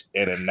stage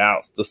and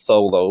announce the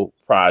solo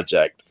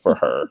project for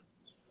her.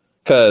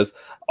 Because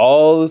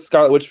all the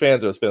Scarlet Witch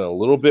fans are feeling a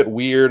little bit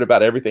weird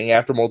about everything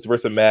after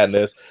Multiverse of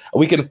Madness.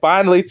 We can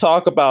finally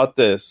talk about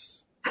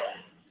this.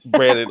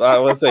 Brandon, I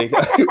want to say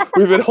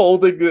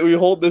we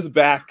hold this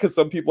back because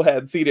some people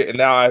hadn't seen it, and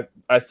now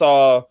I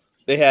saw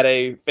they had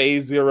a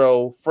Phase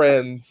Zero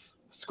Friends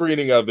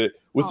screening of it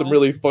with some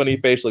really funny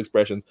facial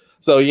expressions.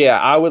 So yeah,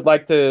 I would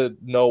like to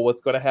know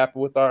what's going to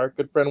happen with our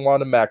good friend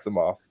Wanda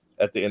Maximoff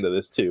at the end of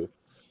this too.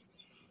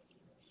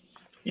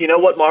 You know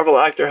what Marvel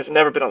actor has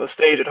never been on the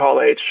stage at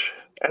Hall H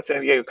at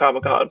San Diego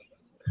Comic-Con?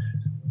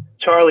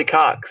 Charlie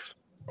Cox.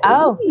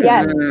 Oh,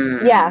 yes.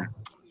 Yeah.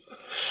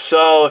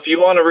 So if you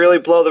want to really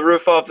blow the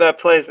roof off that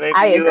place,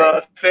 maybe you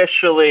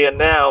officially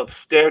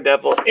announce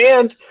Daredevil.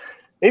 And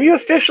maybe you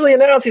officially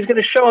announce he's going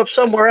to show up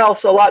somewhere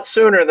else a lot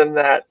sooner than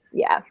that.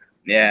 Yeah.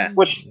 Yeah.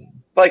 Which,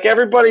 like,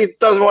 everybody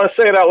doesn't want to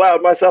say it out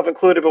loud, myself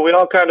included, but we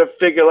all kind of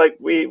figure, like,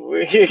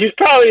 he's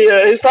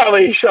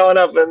probably showing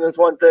up in this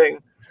one thing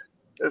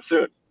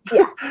soon.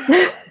 Yeah.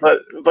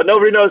 but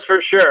nobody knows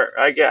for sure,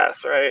 I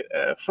guess, right?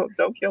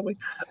 Don't kill me.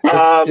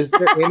 Is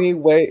there any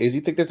way? Do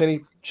you think there's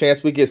any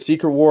chance we get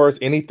Secret Wars?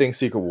 Anything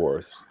Secret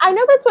Wars? I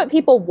know that's what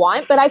people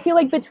want, but I feel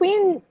like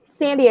between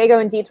San Diego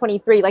and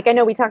D23, like I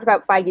know we talked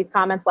about Feige's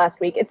comments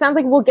last week. It sounds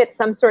like we'll get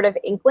some sort of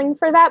inkling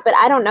for that, but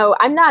I don't know.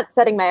 I'm not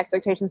setting my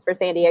expectations for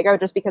San Diego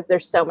just because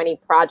there's so many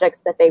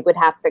projects that they would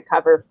have to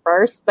cover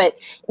first. But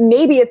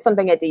maybe it's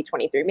something at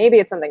D23. Maybe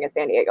it's something at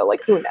San Diego.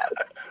 Like, who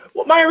knows?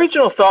 Well, my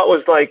original thought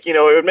was like, it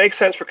would make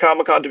sense for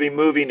Comic-Con to be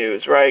movie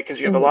news, right? Because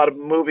you have a lot of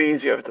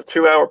movies, you have the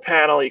 2-hour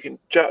panel, you can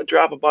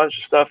drop a bunch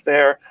of stuff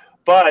there,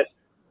 but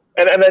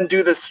and then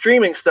do the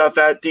streaming stuff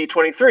at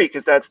D23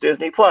 because that's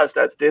Disney Plus,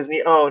 that's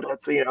Disney owned,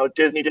 that's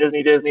Disney at D23.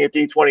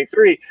 But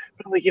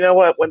I was like, you know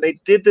what? When they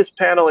did this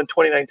panel in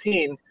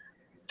 2019,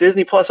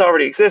 Disney Plus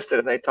already existed,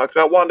 and they talked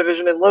about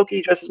WandaVision and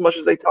Loki just as much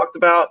as they talked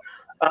about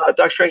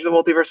Doctor Strange and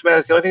the Multiverse of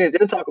Madness. The only thing they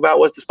didn't talk about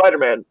was the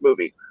Spider-Man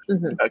movie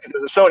because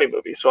it was a Sony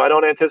movie. So I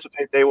don't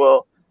anticipate they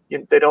will. I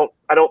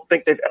don't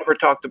think they've ever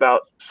talked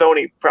about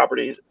Sony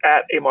properties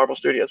at a Marvel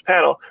Studios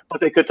panel,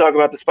 but they could talk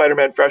about the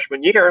Spider-Man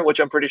freshman year,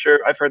 which I'm pretty sure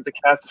I've heard the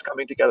cast is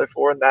coming together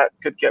for, and that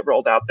could get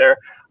rolled out there.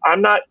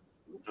 I'm not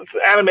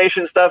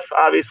animation stuff,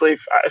 obviously,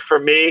 for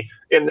me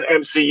in the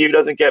MCU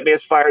doesn't get me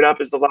as fired up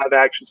as the live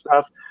action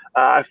stuff.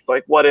 I feel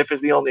like What If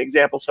is the only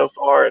example so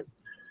far, and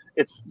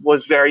it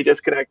was very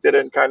disconnected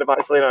and kind of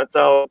isolated on its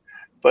own.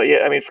 But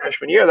yeah, I mean,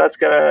 freshman year, that's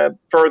going to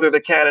further the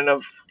canon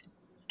of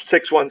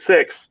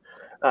 616.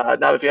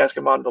 Not if you ask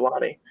Iman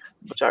Vellani,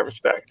 which I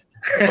respect.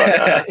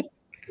 But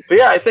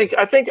yeah, I think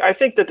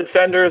the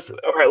Defenders,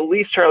 or at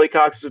least Charlie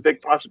Cox, is a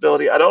big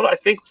possibility. I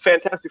think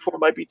Fantastic Four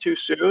might be too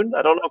soon.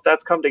 I don't know if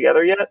that's come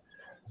together yet.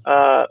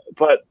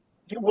 But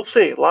we'll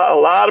see. A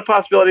lot of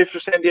possibilities for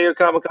San Diego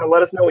Comic-Con.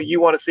 Let us know what you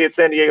want to see at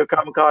San Diego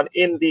Comic-Con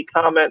in the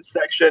comments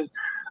section.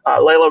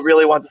 Layla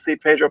really wants to see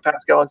Pedro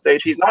Pascal on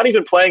stage. He's not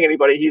even playing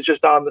anybody. He's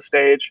just on the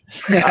stage.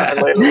 And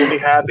Layla will be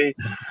happy.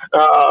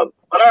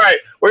 But all right,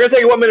 we're going to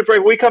take a 1-minute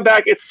break. When we come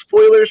back, it's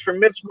spoilers for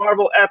Ms.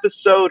 Marvel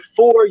Episode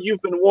 4. You've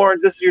been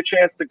warned. This is your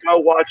chance to go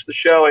watch the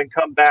show and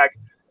come back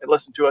and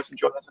listen to us and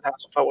join us and have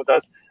some fun with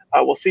us.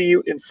 We'll see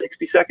you in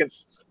 60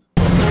 seconds.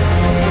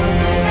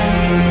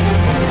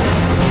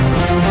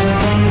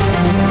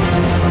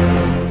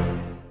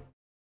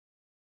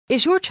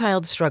 Is your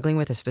child struggling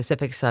with a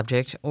specific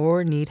subject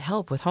or need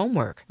help with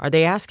homework? Are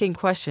they asking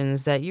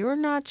questions that you're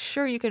not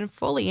sure you can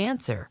fully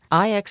answer?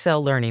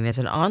 IXL Learning is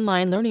an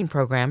online learning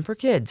program for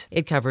kids.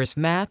 It covers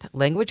math,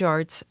 language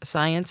arts,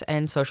 science,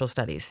 and social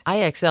studies.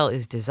 IXL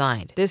is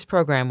designed. This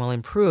program will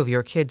improve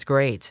your kids'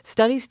 grades.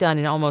 Studies done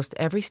in almost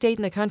every state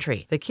in the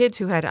country. The kids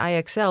who had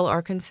IXL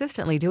are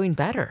consistently doing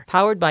better.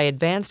 Powered by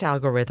advanced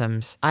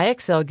algorithms,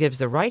 IXL gives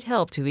the right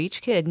help to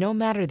each kid no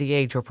matter the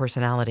age or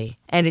personality.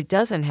 And it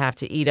doesn't have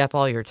to eat up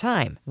all your time.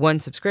 One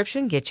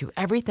subscription gets you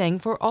everything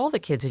for all the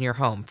kids in your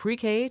home,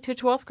 pre-K to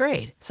 12th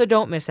grade. So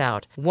don't miss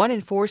out. 1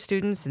 in 4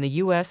 students in the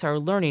U.S. are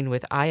learning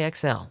with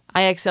IXL.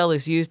 IXL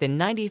is used in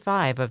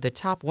 95 of the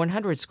top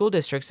 100 school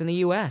districts in the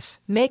U.S.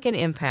 Make an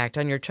impact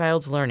on your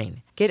child's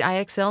learning. Get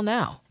IXL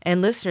now.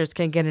 And listeners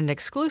can get an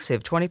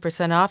exclusive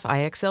 20% off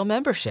IXL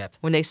membership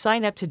when they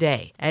sign up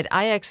today at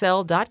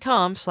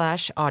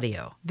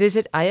IXL.com/audio.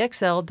 Visit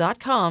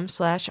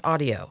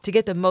IXL.com/audio to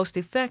get the most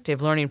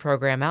effective learning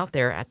program out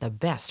there at the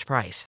best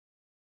price.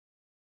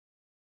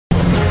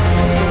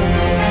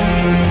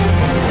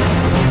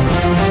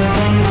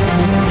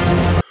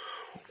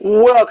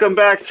 Welcome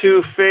back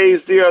to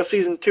Phase Zero,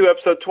 Season 2,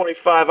 Episode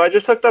 25. I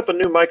just hooked up a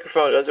new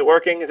microphone. Is it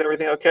working? Is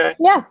everything okay?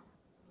 Yeah.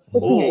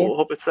 Ooh,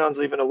 hope it sounds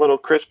even a little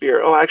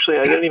crispier. Oh, actually,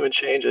 I didn't even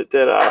change it,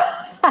 did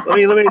I? Let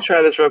me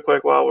try this real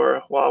quick while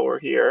we're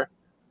here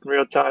in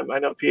real time. I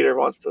know Peter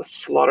wants to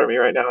slaughter me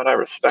right now, and I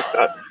respect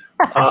that.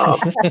 I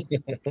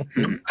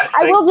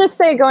will just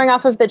say, going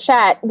off of the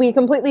chat, we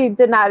completely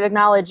did not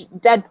acknowledge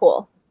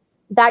Deadpool.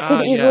 That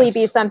could easily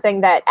be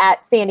something that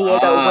at San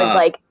Diego would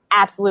like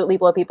absolutely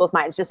blow people's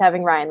minds, just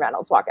having Ryan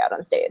Reynolds walk out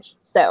on stage.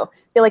 So I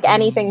feel like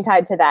anything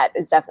tied to that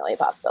is definitely a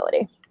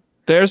possibility.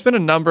 There's been a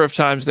number of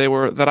times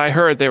that I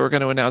heard they were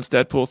going to announce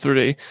Deadpool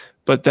 3,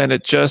 but then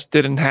it just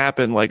didn't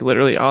happen. Like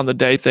literally on the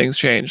day things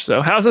changed.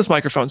 So how's this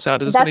microphone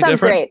sound? Is this any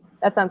different? Great.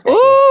 That sounds great.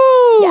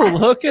 Ooh, yeah.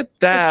 Look at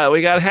that.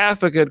 We got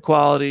half a good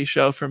quality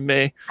show from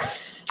me.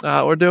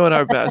 We're doing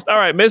our best. All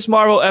right, Ms.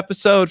 Marvel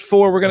episode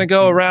 4. We're going to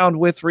go around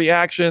with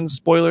reactions.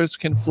 Spoilers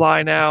can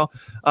fly now.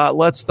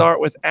 Let's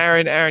start with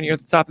Aaron. Aaron, you're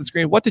at the top of the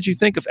screen. What did you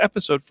think of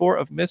episode 4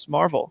 of Ms.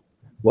 Marvel?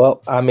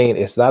 Well, I mean,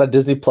 it's not a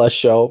Disney Plus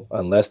show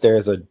unless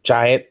there's a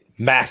giant,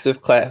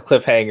 massive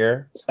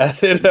cliffhanger at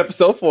the end of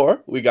episode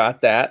 4. We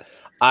got that.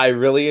 I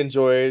really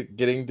enjoyed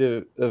getting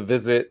to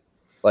visit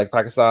like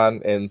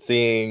Pakistan and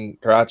seeing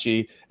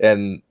Karachi,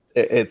 and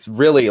it's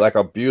really like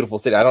a beautiful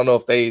city. I don't know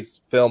if they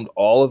filmed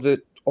all of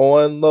it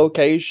on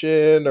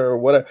location or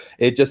whatever.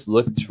 It just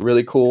looked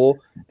really cool.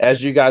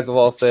 As you guys have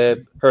all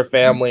said, her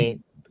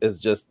family is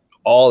just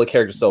all the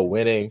characters so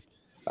winning.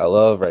 I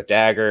love Red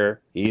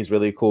Dagger. He's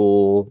really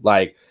cool.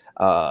 Like,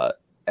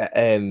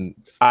 and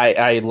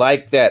I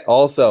like that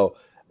also.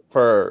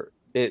 For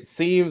it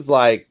seems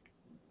like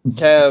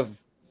Kev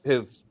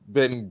has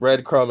been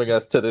breadcrumbing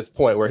us to this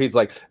point where he's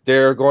like,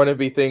 there are going to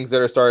be things that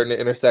are starting to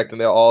intersect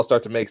and they'll all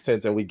start to make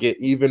sense, and we get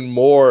even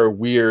more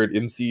weird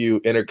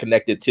MCU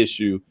interconnected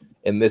tissue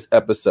in this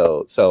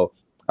episode. So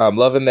I'm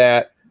loving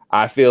that.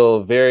 I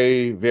feel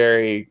very,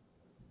 very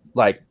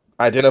like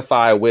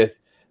identify with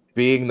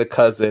being the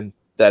cousin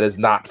that is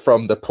not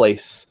from the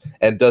place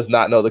and does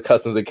not know the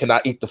customs and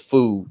cannot eat the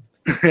food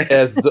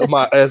as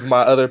my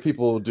other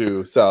people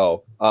do.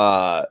 So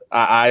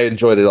I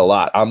enjoyed it a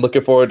lot. I'm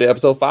looking forward to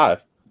episode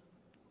 5.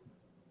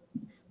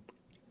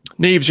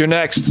 Neebs, you're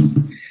next.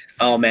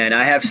 Oh man,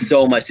 I have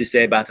so much to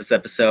say about this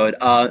episode.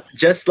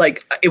 Just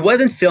like it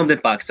wasn't filmed in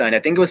Pakistan, I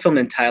think it was filmed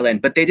in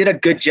Thailand, but they did a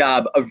good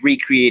job of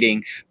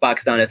recreating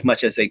Pakistan as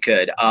much as they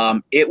could.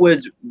 It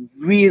was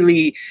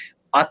really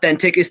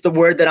authentic is the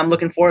word that I'm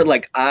looking for.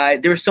 Like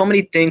there were so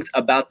many things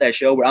about that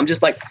show where I'm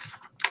just like,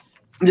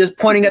 I'm just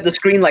pointing at the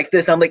screen like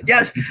this. I'm like,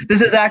 yes,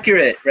 this is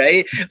accurate,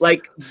 right?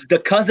 Like the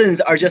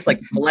cousins are just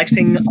like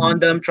flexing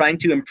on them, trying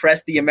to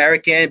impress the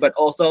American, but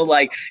also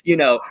like, you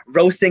know,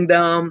 roasting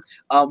them.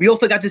 We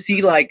also got to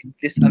see like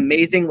this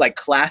amazing like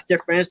class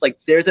difference. Like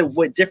there's a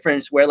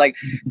difference where like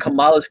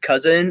Kamala's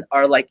cousin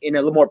are like in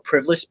a little more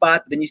privileged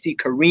spot. But then you see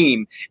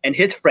Kareem and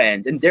his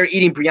friends, and they're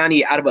eating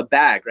biryani out of a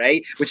bag,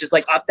 right? Which is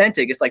like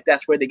authentic. It's like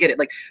that's where they get it.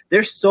 Like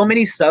there's so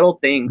many subtle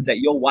things that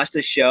you'll watch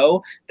the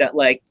show that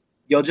like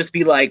you'll just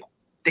be like,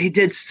 they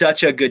did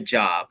such a good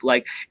job.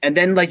 Like, and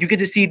then like you get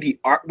to see the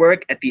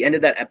artwork at the end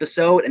of that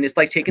episode, and it's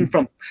like taken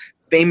from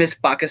famous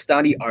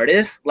Pakistani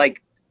artists.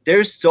 Like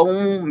there's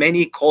so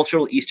many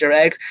cultural Easter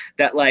eggs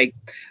that like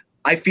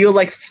I feel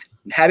like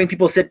having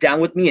people sit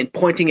down with me and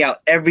pointing out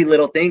every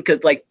little thing,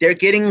 because like they're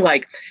getting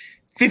like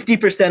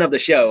 50% of the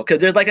show, because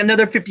there's like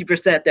another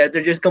 50% that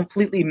they're just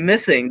completely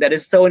missing that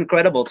is so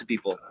incredible to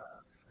people.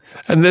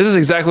 And this is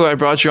exactly why I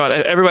brought you on.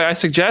 Everybody, I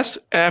suggest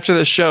after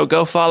the show,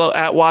 go follow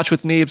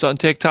 @WatchWithNeebs on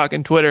TikTok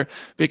and Twitter,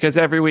 because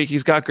every week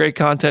he's got great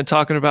content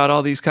talking about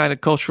all these kind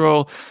of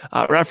cultural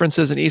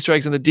references and Easter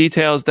eggs and the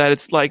details that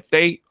it's like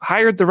they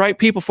hired the right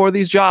people for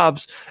these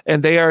jobs,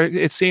 and they are,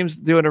 it seems,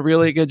 doing a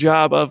really good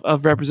job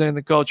of representing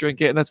the culture and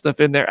getting that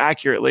stuff in there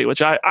accurately,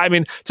 which I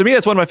mean, to me,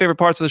 that's one of my favorite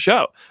parts of the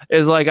show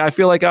is like, I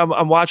feel like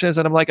I'm watching this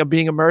and I'm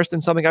being immersed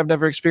in something I've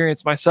never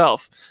experienced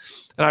myself.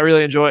 And I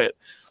really enjoy it.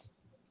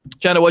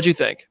 Jenna, what'd you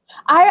think?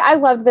 I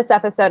loved this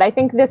episode. I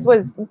think this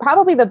was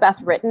probably the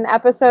best written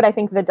episode. I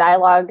think the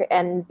dialogue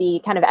and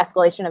the kind of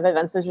escalation of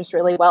events was just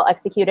really well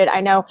executed.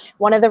 I know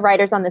one of the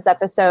writers on this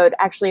episode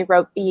actually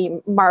wrote the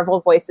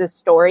Marvel Voices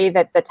story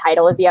that the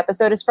title of the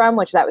episode is from,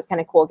 which that was kind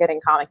of cool, getting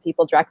comic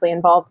people directly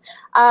involved.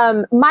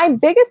 My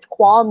biggest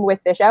qualm with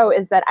the show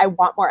is that I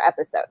want more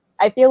episodes.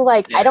 I feel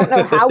like I don't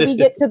know how we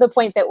get to the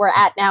point that we're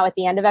at now at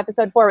the end of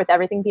episode 4 with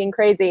everything being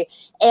crazy.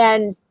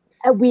 And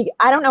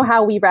I don't know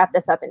how we wrap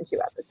this up in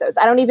 2 episodes.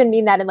 I don't even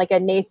mean that in like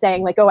a naysaying,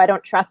 like, oh, I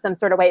don't trust them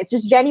sort of way. It's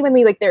just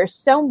genuinely like there's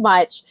so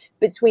much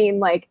between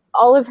like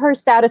all of her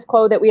status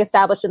quo that we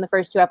established in the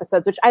first 2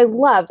 episodes, which I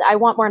loved. I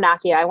want more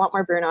Nakia. I want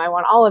more Bruno. I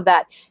want all of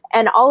that.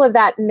 And all of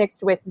that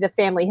mixed with the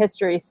family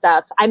history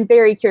stuff. I'm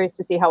very curious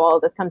to see how all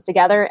of this comes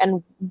together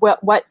and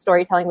what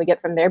storytelling we get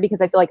from there,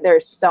 because I feel like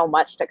there's so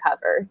much to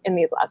cover in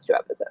these last 2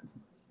 episodes.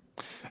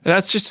 And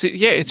that's just,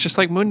 yeah, it's just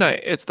like Moon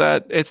Knight. It's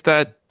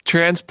that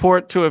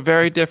transport to a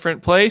very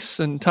different place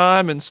and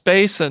time and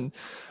space, and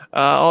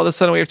all of a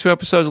sudden we have 2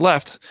 episodes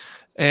left,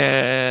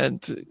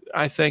 And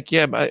I think,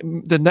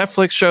 the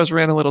Netflix shows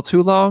ran a little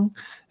too long,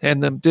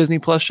 and the Disney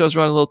Plus shows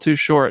run a little too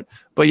short.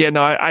 But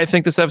I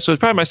think this episode is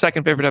probably my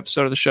second favorite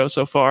episode of the show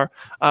so far.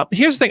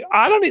 Here's the thing.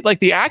 I don't need,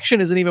 the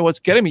action isn't even what's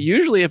getting me.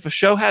 Usually if a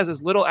show has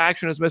as little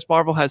action as Ms.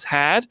 Marvel has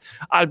had,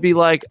 I'd be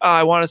like,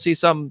 I want to see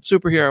some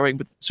superheroing.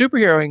 But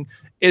superheroing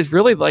is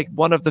really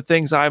one of the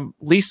things I'm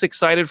least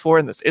excited for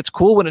in this. It's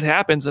cool when it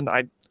happens, and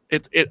I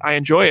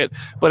enjoy it,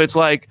 but it's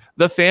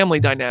the family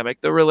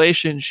dynamic, the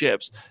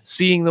relationships,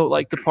 seeing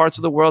the parts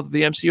of the world that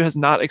the MCU has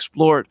not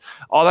explored.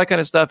 All that kind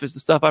of stuff is the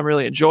stuff I'm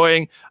really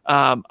enjoying.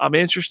 I'm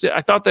interested.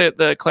 I thought that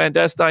the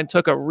Clandestine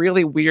took a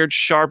really weird,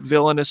 sharp,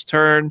 villainous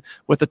turn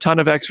with a ton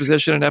of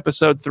exposition in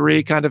episode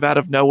 3, kind of out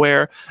of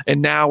nowhere.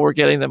 And now we're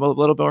getting them a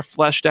little more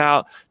fleshed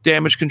out.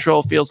 Damage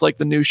Control feels like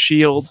the new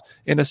Shield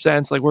in a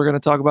sense. We're going to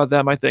talk about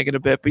them, I think, in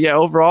a bit. But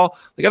overall,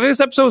 I think this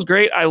episode was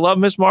great. I love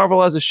Ms.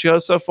 Marvel as a show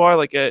so far.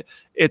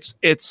 It's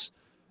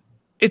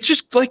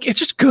just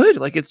good.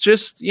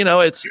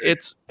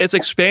 It's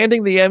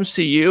expanding the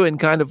MCU in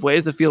kind of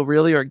ways that feel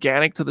really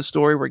organic to the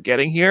story we're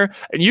getting here.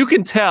 And you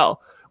can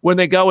tell when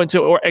they go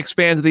into or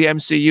expand the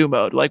MCU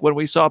mode, like when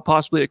we saw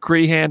possibly a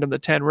Kree hand and the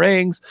 10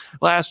 rings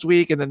last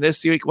week. And then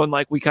this week when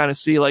we kind of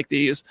see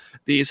these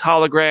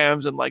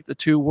holograms and the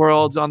two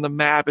worlds on the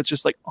map, it's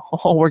just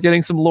we're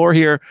getting some lore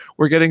here.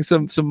 We're getting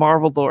some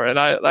Marvel lore. And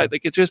I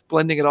think it's just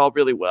blending it all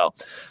really well.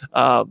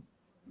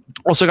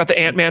 Also got the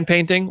Ant-Man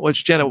painting,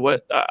 which Jenna,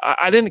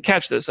 I didn't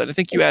catch this. I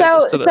think you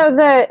added this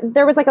to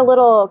there was a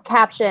little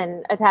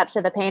caption attached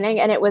to the painting,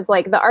 and it was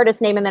the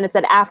artist name, and then it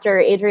said after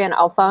Adrian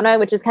Alphona,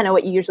 which is kind of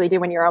what you usually do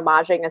when you're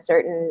homaging a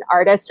certain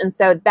artist. And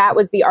so that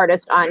was the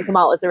artist on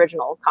Kamala's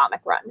original comic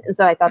run. And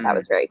so I thought that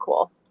was very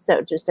cool. So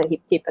just to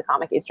keep the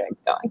comic Easter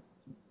eggs going.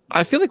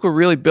 I feel like we're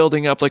really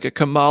building up a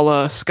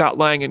Kamala Scott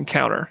Lang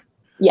encounter.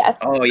 Yes.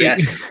 Oh,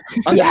 yes.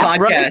 On the podcast.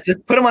 Right?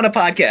 Just put him on a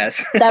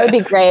podcast. That would be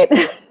great.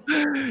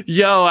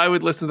 Yo, I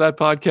would listen to that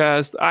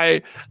podcast.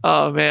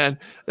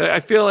 I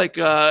feel like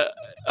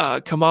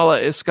Kamala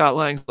is Scott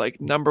Lang's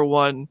number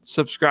one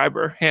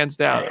subscriber, hands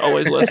down.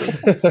 Always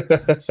listens.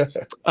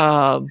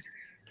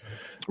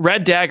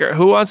 Red Dagger.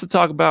 Who wants to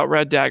talk about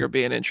Red Dagger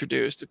being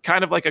introduced?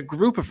 Kind of like a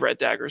group of Red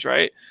Daggers,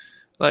 right?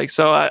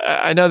 So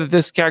I know that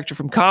this character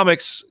from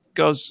comics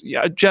goes,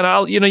 Jenna,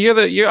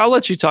 I'll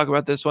let you talk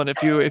about this one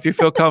if you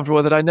feel comfortable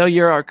with it. I know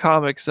you're our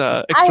comics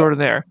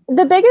extraordinaire.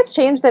 The biggest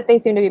change that they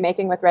seem to be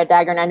making with Red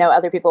Dagger, and I know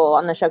other people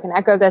on the show can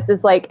echo this,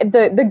 is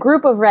the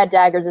group of Red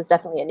Daggers is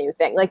definitely a new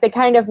thing. They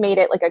kind of made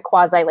it a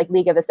quasi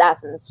League of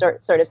Assassins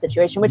sort of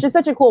situation, which is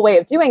such a cool way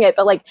of doing it.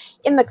 But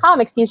in the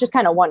comics, he's just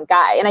kind of one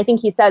guy, and I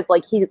think he says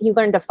he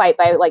learned to fight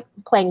by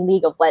playing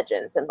League of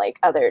Legends and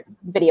other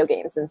video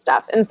games and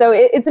stuff. And so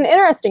it's an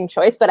interesting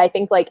choice, but I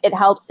think it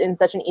helps in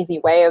such an easy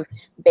way of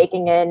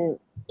baking in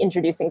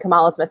introducing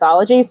Kamala's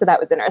mythology. So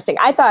that was interesting.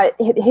 I thought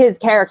his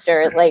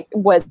character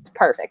was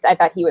perfect. I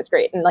thought he was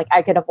great. And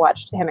I could have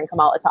watched him and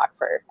Kamala talk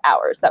for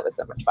hours. That was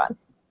so much fun.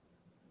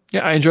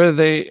 Yeah, I enjoy that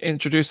they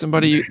introduce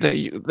somebody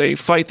that they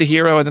fight the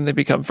hero and then they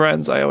become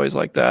friends. I always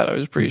like that. I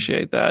always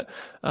appreciate that.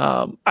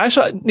 I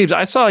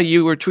saw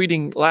you were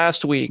tweeting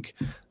last week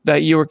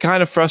that you were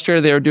kind of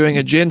frustrated they were doing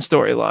a Jin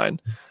storyline.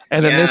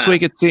 And then this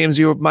week it seems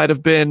you might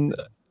have been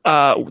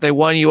they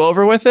won you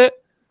over with it.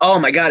 Oh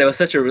my God, it was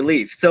such a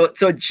relief. So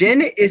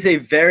Jin is a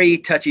very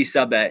touchy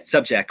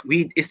subject.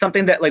 It's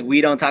something that we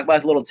don't talk about.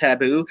 It's a little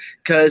taboo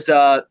because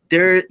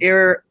there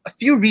are a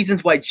few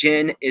reasons why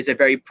Jin is a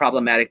very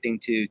problematic thing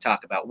to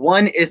talk about.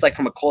 One is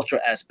from a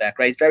cultural aspect,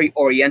 right? It's very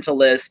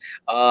Orientalist,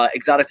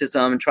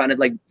 exoticism, trying to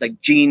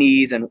like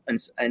genies and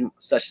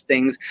such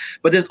things.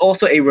 But there's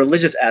also a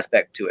religious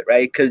aspect to it,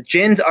 right? Because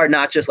Jins are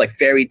not just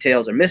fairy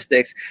tales or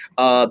mystics.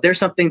 They're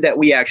something that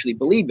we actually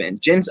believe in.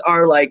 Jins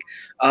are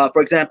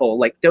for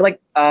example, they're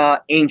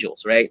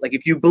angels, right?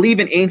 If you believe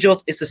in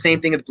angels, it's the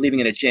same thing as believing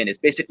in a Jin. It's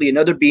basically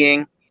another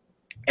being,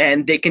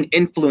 and they can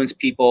influence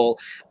people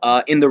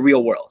in the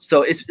real world.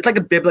 So it's like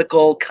a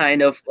biblical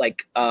kind of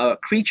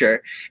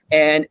creature,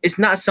 and it's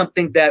not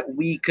something that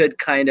we could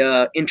kind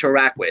of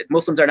interact with.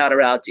 Muslims are not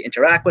allowed to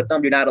interact with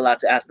them. You're not allowed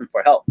to ask them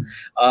for help.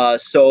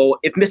 So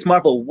if Ms.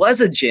 Marvel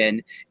was a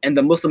Jin and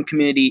the Muslim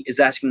community is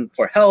asking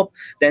for help,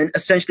 then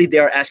essentially they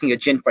are asking a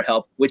Jin for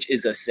help, which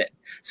is a sin.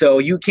 So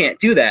you can't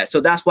do that.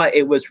 So that's why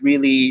it was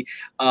really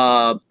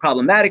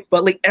problematic.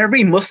 But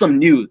every Muslim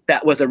knew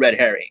that was a red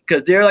herring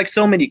because there are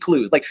so many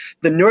clues.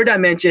 The Nur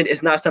dimension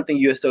is not something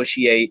you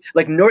associate.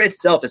 Nur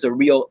itself is a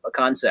real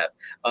concept.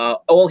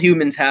 All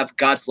humans have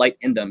God's light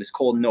in them. It's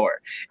called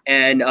Nur.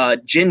 And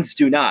Jinns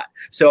do not.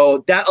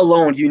 So that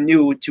alone, you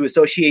knew to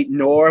associate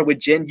Nur with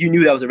Jinn, you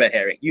knew that was a red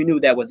herring. You knew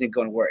that wasn't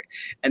going to work.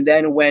 And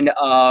then when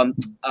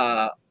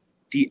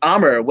the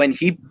Amr, when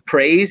he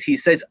prays, he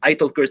says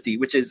Ayatul Kursi,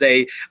 which is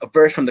a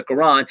verse from the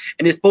Quran,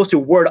 and it's supposed to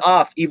ward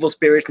off evil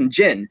spirits and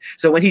jinn.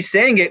 So when he's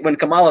saying it, when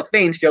Kamala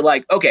faints, you're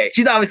like, okay,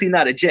 she's obviously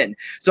not a jinn.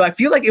 So I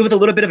feel like it was a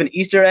little bit of an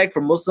Easter egg for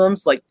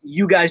Muslims.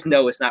 You guys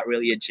know it's not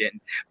really a jinn.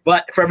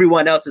 But for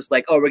everyone else, it's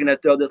oh, we're going to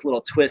throw this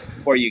little twist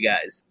for you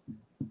guys.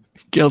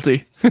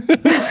 Guilty.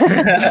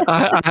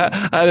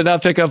 I did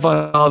not pick up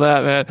on all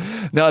that,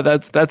 man. No,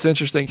 that's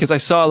interesting because I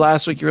saw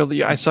last week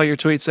I saw your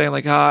tweet saying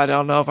like, I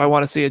don't know if I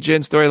want to see a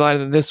Jin storyline.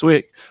 And then this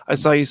week I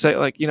saw you say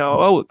like,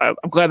 I'm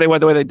glad they went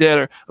the way they did.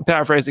 Or I'm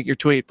paraphrasing your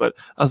tweet, but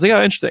I was like,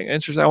 oh, interesting.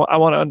 I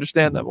want to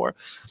understand that more.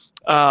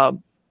 There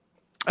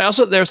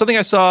was something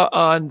I saw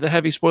on the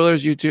Heavy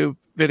Spoilers YouTube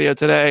video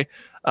today.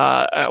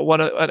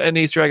 An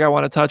Easter egg I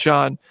want to touch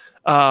on.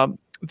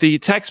 The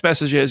text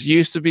messages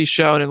used to be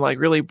shown in like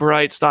really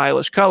bright,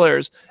 stylish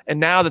colors,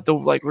 and now that the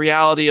like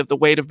reality of the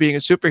weight of being a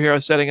superhero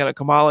is setting in on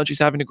Kamala and she's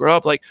having to grow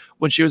up, like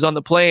when she was on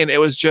the plane, it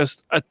was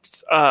just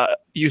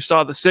you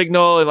saw the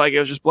signal and like it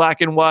was just black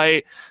and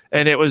white,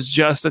 and it was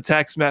just a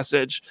text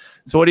message.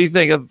 So, what do you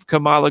think of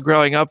Kamala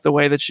growing up the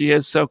way that she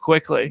is so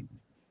quickly?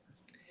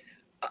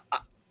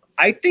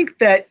 I think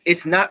that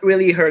it's not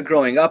really her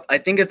growing up. I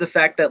think it's the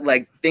fact that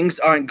like things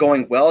aren't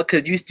going well,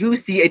 because you do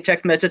see a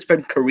text message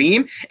from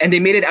Kareem and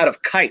they made it out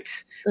of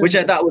kites, which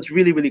I thought was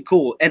really, really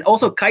cool. And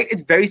also kite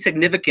is very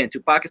significant to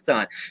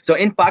Pakistan. So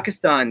in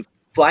Pakistan,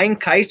 flying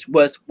kites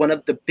was one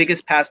of the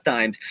biggest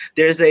pastimes.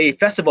 There's a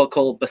festival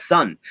called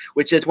Basan,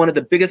 which is one of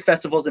the biggest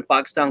festivals in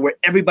Pakistan where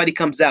everybody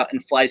comes out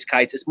and flies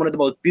kites. It's one of the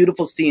most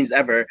beautiful scenes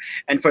ever.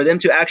 And for them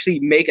to actually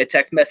make a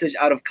text message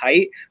out of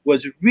kite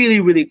was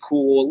really, really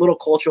cool. A little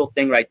cultural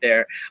thing right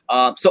there.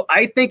 So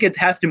I think it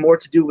has more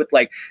to do with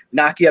like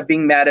Nakia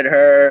being mad at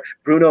her,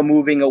 Bruno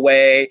moving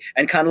away,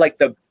 and kind of like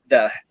the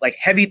like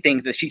heavy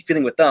things that she's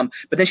feeling with them.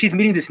 But then she's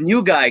meeting this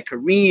new guy,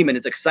 Kareem, and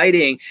it's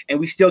exciting,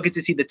 and we still get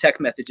to see the text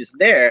messages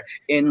there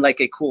in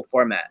like a cool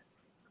format.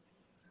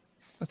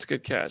 That's a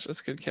good catch.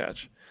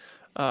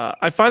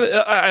 I find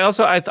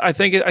that I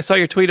think I saw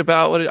your tweet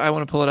about I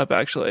want to pull it up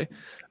actually.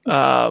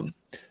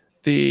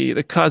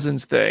 The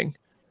cousins thing.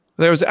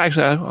 There was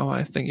actually,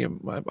 I think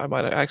I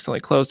might have accidentally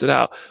closed it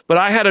out. But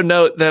I had a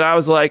note that I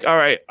was like, all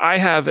right, I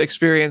have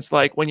experienced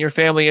like when your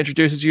family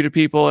introduces you to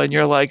people and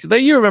you're like,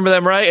 you remember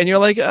them, right? And you're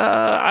like,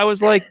 I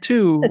was like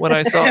 2 when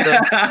I saw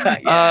them.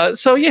 Yeah.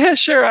 So yeah,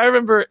 sure. I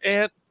remember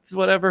Aunt,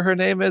 whatever her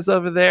name is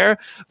over there.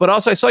 But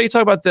also I saw you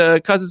talk about the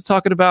cousins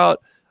talking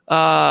about,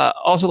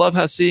 also love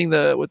how seeing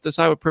with the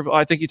side with privilege.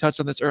 I think you touched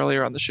on this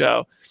earlier on the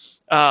show.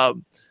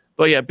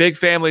 But yeah, big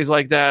families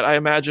like that. I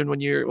imagine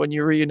when you're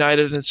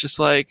reunited, and it's just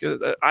like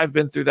I've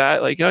been through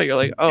that. Like, you're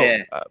like,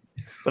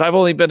 but I've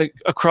only been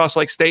across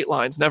like state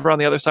lines, never on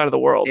the other side of the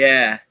world.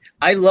 Yeah,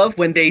 I love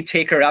when they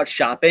take her out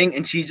shopping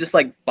and she's just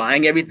like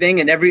buying everything,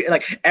 and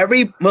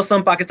every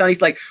Muslim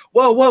Pakistani's like,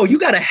 whoa, you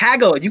gotta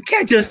haggle. You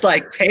can't just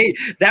like pay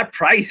that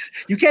price.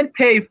 You can't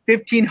pay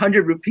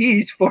 1,500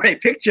 rupees for a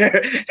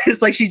picture.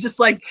 It's like she's just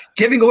like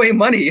giving away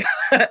money.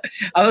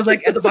 I was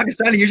like, as a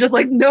Pakistani, you're just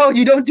like, no,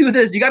 you don't do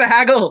this. You gotta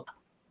haggle.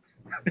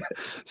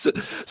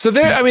 So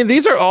there, I mean,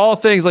 these are all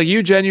things like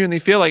you genuinely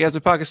feel like as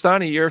a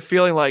Pakistani, you're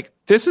feeling like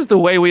this is the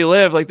way we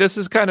live. Like this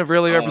is kind of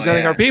really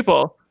representing our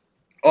people.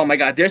 Oh my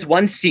God. There's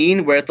one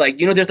scene where it's like,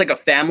 there's like a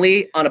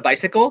family on a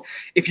bicycle.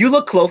 If you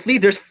look closely,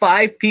 there's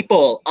 5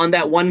 people on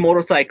that one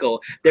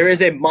motorcycle. There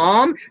is a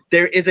mom,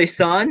 there is a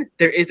son,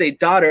 there is a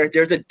daughter,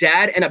 there's a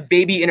dad and a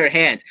baby in her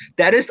hands.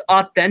 That is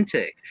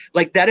authentic.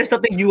 Like that is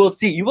something you will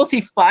see. You will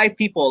see 5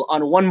 people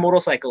on one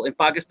motorcycle in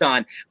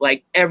Pakistan,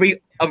 like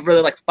every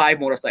other like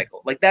 5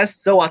 motorcycles. Like that's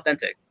so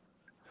authentic.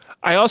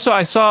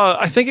 I saw,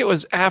 I think it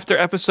was after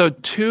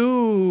episode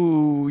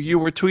 2, you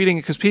were tweeting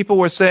because people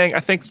were saying,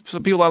 I think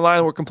some people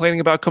online were complaining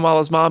about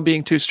Kamala's mom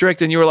being too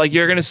strict, and you were like,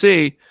 you're going to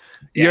see.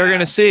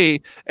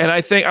 And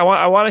I think I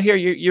want to hear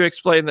you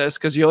explain this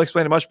because you'll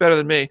explain it much better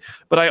than me.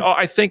 But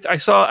I think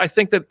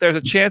that there's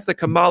a chance that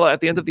Kamala at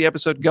the end of the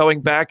episode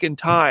going back in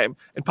time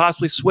and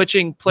possibly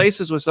switching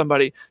places with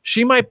somebody,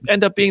 she might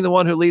end up being the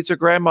one who leads her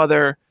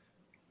grandmother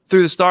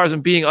through the stars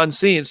and being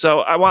unseen.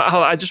 So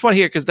I just want to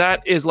hear, because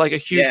that is like a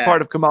huge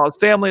part of Kamala's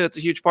family. That's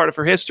a huge part of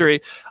her history.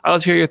 I'd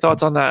love to hear your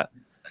thoughts on that.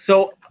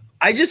 So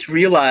I just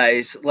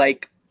realized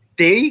like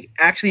they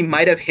actually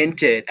might have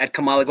hinted at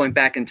Kamala going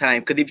back in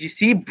time, because if you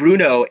see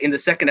Bruno in the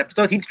second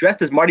episode, he's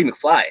dressed as Marty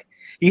McFly.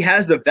 He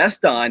has the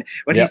vest on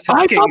when he's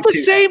talking. I thought the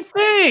same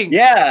thing.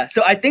 Yeah.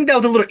 So I think that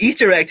was a little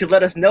Easter egg to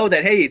let us know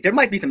that, hey, there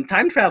might be some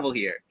time travel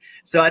here.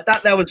 So I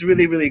thought that was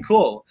really, really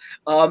cool.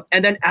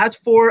 And then as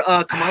for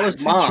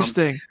Kamala's mom,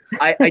 interesting.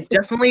 I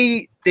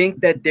definitely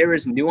think that there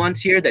is nuance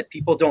here that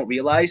people don't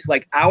realize.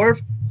 Like our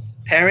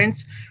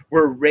parents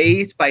were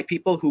raised by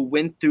people who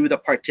went through the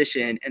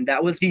partition, and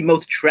that was the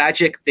most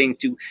tragic thing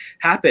to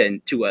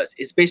happen to us.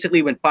 It's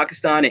basically when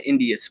Pakistan and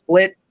India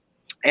split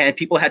and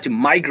people had to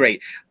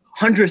migrate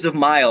hundreds of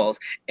miles.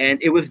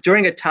 And it was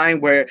during a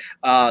time where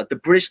the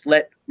British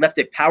left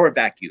a power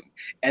vacuum,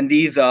 and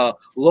these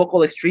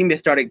local extremists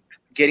started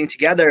getting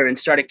together and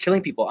started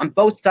killing people on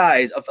both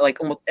sides of like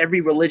almost every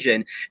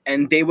religion.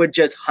 And they would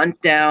just hunt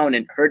down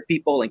and hurt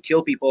people and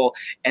kill people.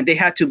 And they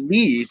had to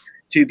leave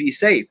to be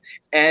safe.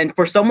 And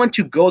for someone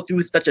to go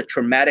through such a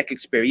traumatic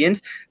experience,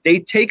 they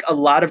take a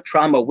lot of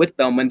trauma with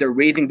them when they're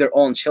raising their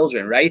own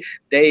children, right?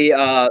 They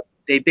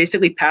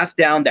basically pass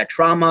down that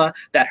trauma,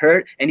 that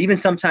hurt, and even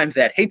sometimes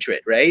that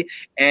hatred, right?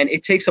 And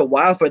it takes a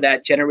while for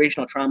that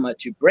generational trauma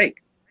to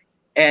break.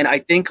 And I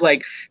think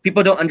like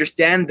people don't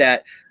understand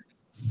that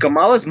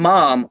Kamala's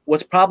mom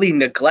was probably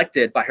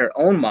neglected by her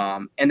own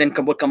mom. And then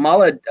what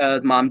Kamala's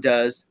mom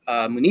does,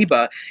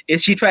 Muniba,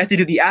 is she tries to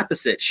do the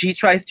opposite. She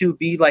tries to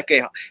be like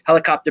a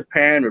helicopter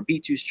parent or be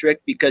too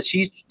strict because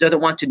she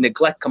doesn't want to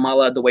neglect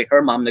Kamala the way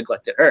her mom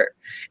neglected her.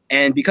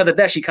 And because of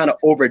that, she kind of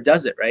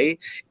overdoes it, right?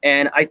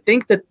 And I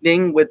think the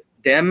thing with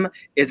them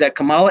is that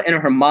Kamala and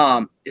her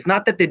mom, it's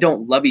not that they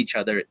don't love each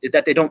other, it's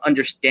that they don't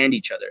understand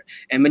each other.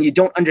 And when you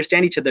don't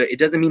understand each other, it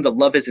doesn't mean the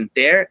love isn't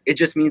there. It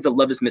just means the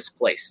love is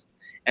misplaced.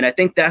 And I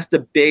think that's the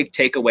big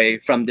takeaway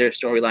from their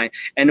storyline.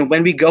 And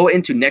when we go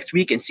into next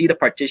week and see the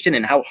partition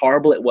and how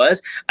horrible it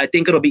was, I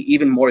think it'll be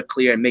even more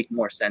clear and make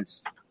more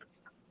sense.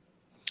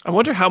 I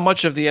wonder how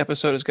much of the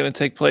episode is going to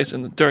take place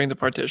during the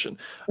partition.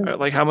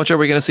 Like, how much are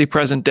we going to see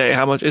present day?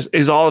 How much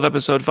is all of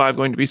episode 5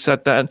 going to be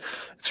set then?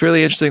 It's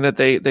really interesting that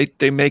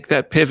they make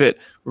that pivot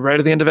right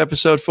at the end of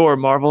episode 4.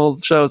 Marvel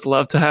shows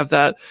love to have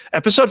that.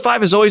 Episode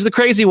 5 is always the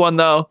crazy one,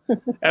 though.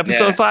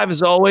 Episode 5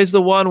 is always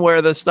the one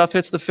where the stuff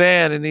hits the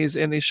fan in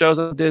these shows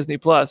on Disney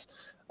Plus.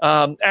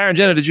 Aaron,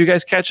 Jenna, did you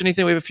guys catch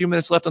anything? We have a few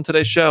minutes left on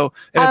today's show.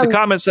 And in the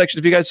comments section,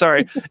 if you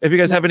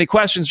guys have any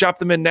questions, drop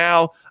them in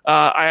now.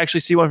 I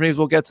actually see one from these.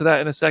 We'll get to that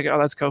in a second. Oh,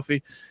 that's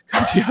Kofi.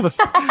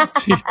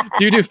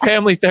 Do you do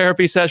family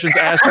therapy sessions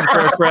asking for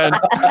a friend?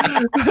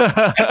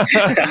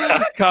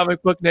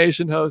 Comic Book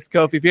Nation host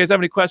Kofi. If you guys have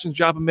any questions,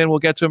 drop them in. We'll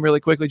get to them really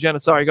quickly. Jenna,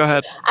 sorry, go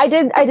ahead. I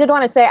did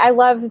want to say I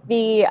love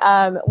the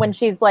when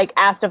she's like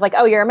asked of like,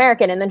 oh, you're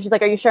American, and then she's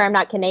like, are you sure I'm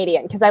not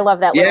Canadian? Because I love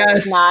that little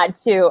nod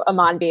to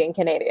Amon being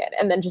Canadian,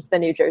 and then just the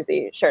New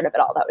Jersey shirt of it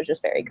all. That was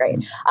just very great.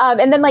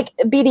 And then like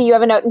BD, you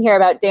have a note in here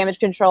about damage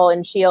control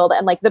and S.H.I.E.L.D.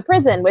 and like the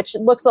prison, which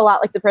looks a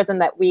lot like the prison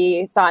that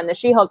we saw in the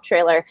She-Hulk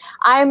trailer.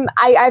 I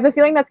have a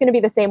feeling that's going to be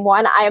the same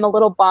one. I am a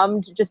little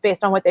bummed just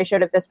based on what they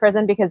showed of this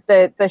prison, because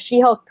the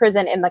She-Hulk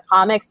prison in the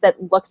comics that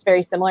looks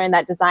very similar in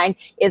that design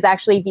is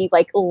actually the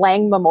like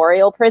Lang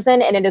Memorial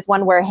prison, and it is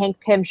one where Hank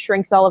Pym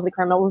shrinks all of the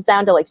criminals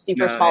down to like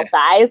super small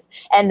size,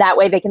 and that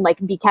way they can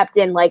like be kept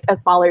in like a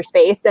smaller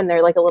space and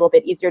they're like a little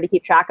bit easier to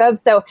keep track of.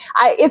 So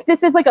if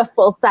this is like a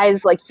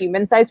full-sized like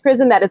human-sized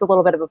prison, that is a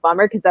little bit of a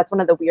bummer, because that's one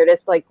of the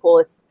weirdest like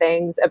coolest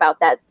things about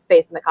that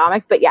space in the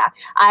comics. But yeah,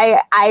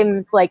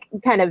 I'm like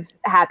kind of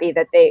happy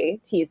that they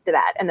teased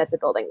that and that the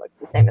building looks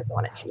the same as the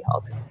one in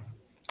She-Hulk.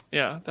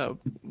 Yeah,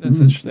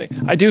 that's interesting.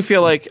 I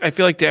feel like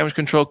damage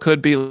control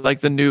could be like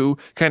the new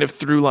kind of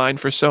through line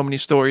for so many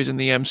stories in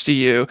the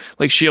MCU.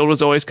 Like S.H.I.E.L.D.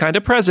 was always kind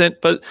of present,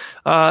 but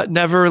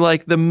never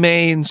like the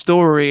main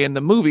story in the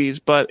movies,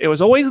 but it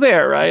was always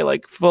there, right?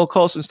 Like Phil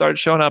Coulson started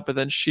showing up, and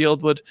then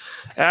S.H.I.E.L.D. would,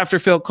 after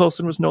Phil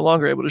Coulson was no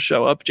longer able to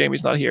show up,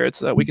 Jamie's not here.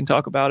 It's we can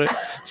talk about it.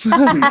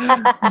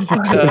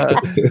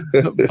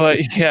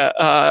 but yeah,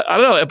 I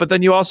don't know. But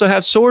then you also have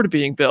S.W.O.R.D.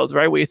 being built,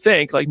 right? We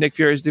think like Nick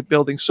Fury's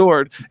building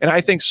S.W.O.R.D., and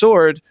I think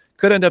S.W.O.R.D.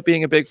 could end up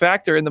being a big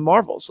factor in the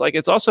Marvels. Like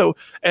it's also,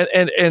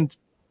 and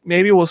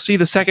maybe we'll see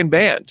the second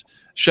band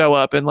show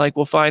up, and like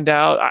we'll find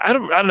out. I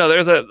don't know.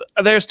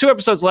 There's 2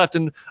 episodes left,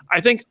 and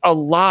I think a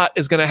lot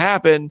is going to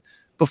happen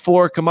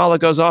before Kamala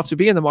goes off to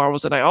be in the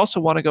Marvels. And I also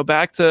want to go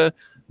back to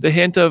the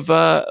hint of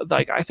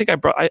like I think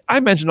I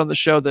mentioned on the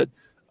show that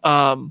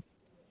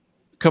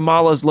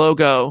Kamala's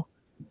logo.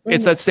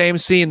 It's that same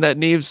scene that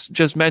Neves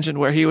just mentioned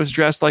where he was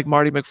dressed like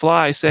Marty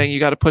McFly saying, you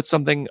got to put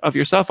something of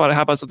yourself on it.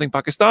 How about something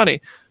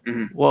Pakistani?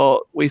 Mm-hmm.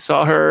 Well, we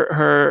saw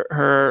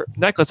her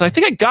necklace. I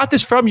think I got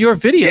this from your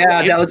video.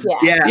 Yeah, that was,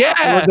 yeah.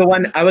 I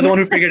was the one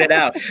who figured it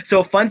out.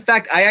 So fun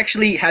fact, I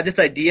actually had this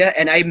idea,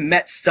 and I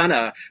met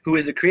Sana, who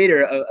is the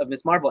creator of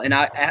Ms. Marvel, and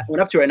I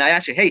went up to her and I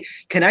asked her, hey,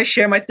 can I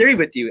share my theory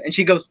with you? And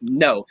she goes,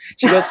 no.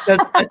 She goes, because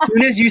as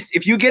soon as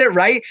if you get it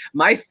right,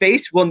 my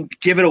face will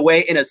give it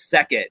away in a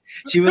second.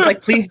 She was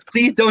like, please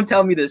don't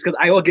tell me this, because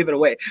I will give it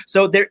away.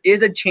 So there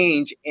is a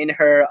change in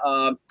her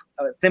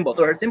symbol.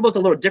 So her symbol is a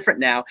little different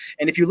now.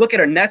 And if you look at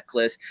her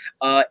necklace,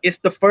 it's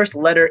the first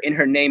letter in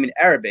her name in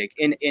Arabic.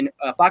 In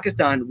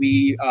Pakistan,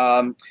 we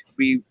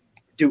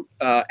do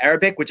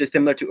Arabic, which is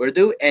similar to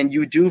Urdu, and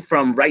you do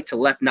from right to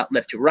left, not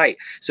left to right.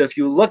 So if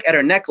you look at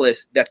her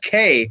necklace, the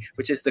K,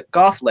 which is the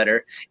Qaf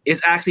letter,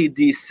 is actually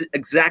the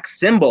exact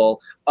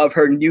symbol of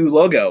her new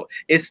logo.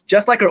 It's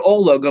just like her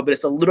old logo, but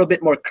it's a little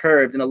bit more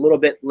curved and a little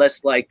bit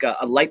less like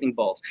a lightning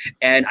bolt.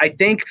 And I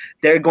think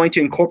they're going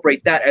to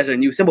incorporate that as her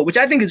new symbol, which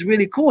I think is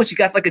really cool. She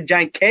got like a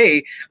giant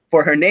K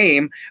for her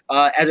name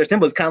as her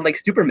symbol. It's kind of like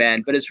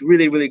Superman, but it's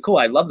really, really cool.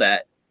 I love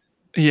that.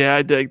 Yeah,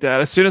 I dig that.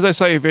 As soon as I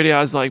saw your video,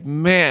 I was like,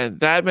 man,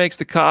 that makes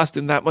the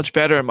costume that much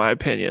better, in my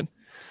opinion.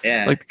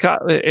 Yeah. Like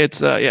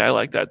it's I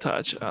like that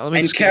touch. Let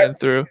me scan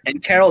through.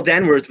 And Carol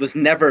Danvers was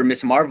never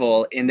Miss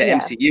Marvel in the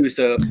MCU,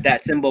 so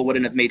that symbol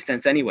wouldn't have made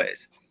sense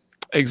anyways.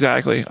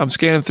 Exactly. I'm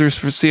scanning through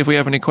to see if we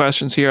have any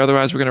questions here.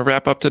 Otherwise, we're going to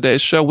wrap up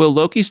today's show. Will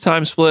Loki's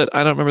time split,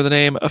 I don't remember the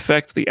name,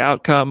 affect the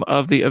outcome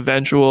of the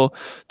eventual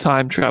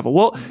time travel?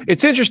 Well,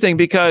 it's interesting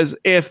because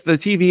if the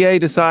TVA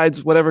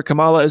decides whatever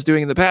Kamala is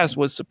doing in the past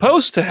was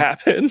supposed to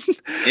happen,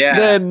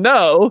 then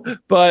no.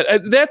 But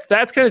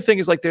that's kind of thing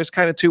is like there's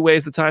kind of two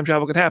ways the time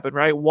travel can happen,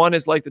 right? One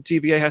is like the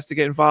TVA has to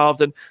get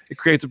involved and it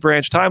creates a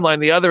branch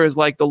timeline. The other is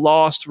like the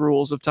Lost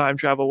rules of time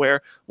travel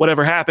where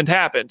whatever happened.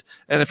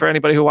 And for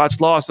anybody who watched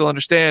Lost, they'll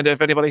understand.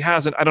 If anybody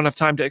hasn't, I don't have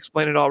time to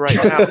explain it all right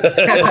now.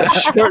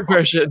 The short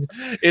version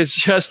is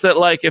just that,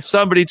 like, if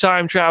somebody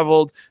time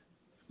traveled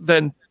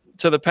then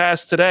to the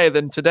past today,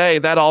 then today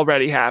that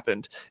already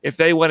happened. If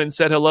they went and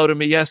said hello to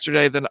me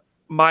yesterday, then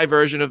my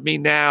version of me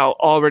now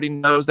already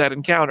knows that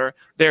encounter.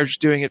 They're just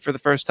doing it for the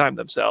first time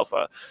themselves.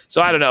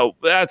 So I don't know.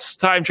 That's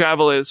time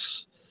travel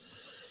is.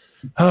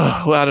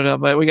 Well, I don't know,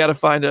 but we got to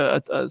find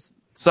a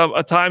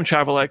time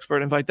travel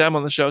expert, invite them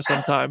on the show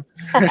sometime.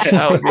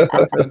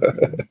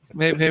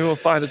 Maybe we'll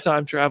find a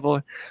time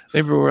traveler.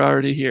 Maybe we're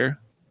already here.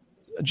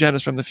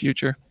 Jenna's from the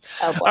future.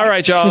 All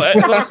right, y'all.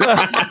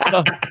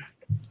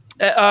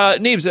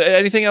 Neebs,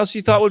 anything else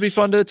you thought would be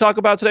fun to talk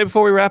about today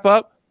before we wrap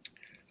up?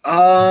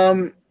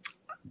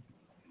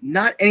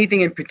 Not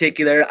anything in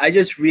particular. I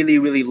just really,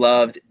 really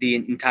loved the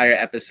entire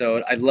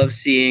episode. I love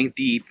seeing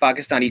the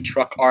Pakistani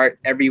truck art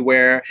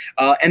everywhere,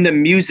 and the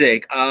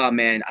music. Oh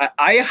man,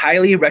 I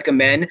highly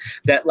recommend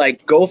that.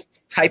 Like, go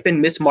type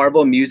in Miss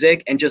Marvel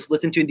music and just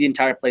listen to the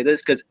entire playlist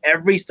because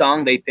every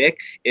song they pick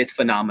is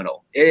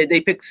phenomenal.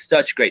 They pick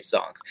such great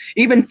songs,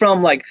 even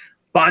from like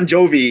Bon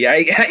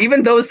Jovi.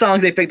 Even those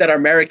songs they pick that are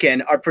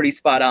American are pretty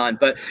spot on.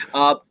 But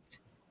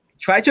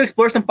try to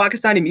explore some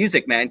Pakistani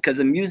music, man, because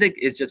the music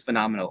is just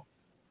phenomenal.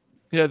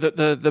 Yeah,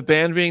 the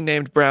band being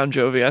named Brown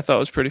Jovi, I thought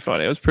was pretty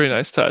funny. It was a pretty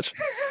nice touch.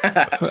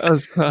 Aaron,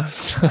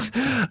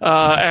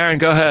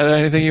 go ahead.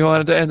 Anything you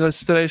wanted to end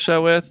today's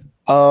show with?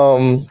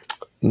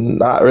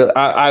 Not really.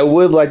 I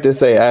would like to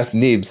say, ask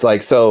Neebs.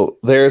 Like, so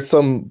there's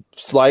some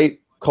slight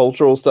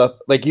cultural stuff.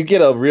 Like, you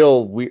get a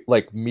real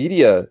like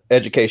media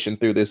education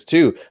through this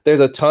too. There's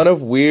a ton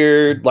of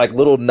weird like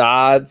little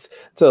nods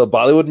to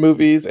Bollywood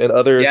movies and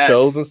other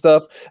shows and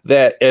stuff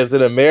that as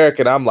an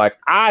American I'm like,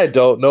 I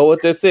don't know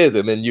what this is,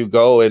 and then you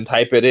go and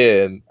type it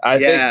in. I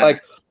think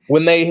like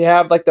when they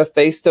have like the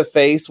face to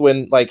face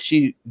when like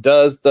she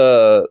does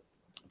the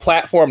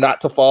platform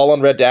not to fall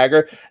on Red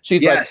Dagger,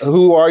 she's like,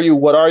 who are you,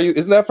 what are you?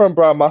 Isn't that from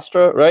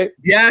Brahmastra, right?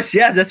 Yes,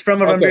 that's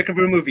from an American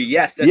movie.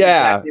 Yes, that's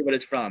exactly what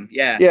it's from.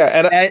 And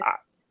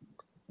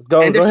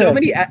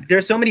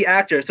there's so many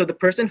actors. So the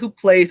person who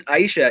plays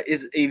Aisha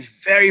is a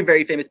very,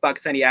 very famous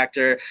Pakistani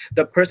actor.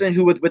 The person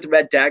who was with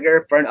Red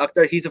Dagger, Farhan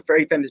Akhtar, he's a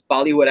very famous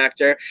Bollywood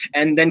actor.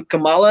 And then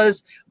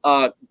Kamala's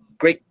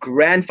great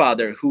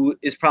grandfather, who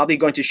is probably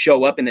going to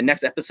show up in the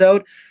next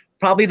episode,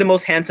 probably the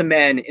most handsome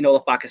man in all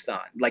of Pakistan.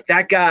 Like,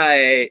 that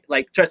guy,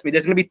 like, trust me,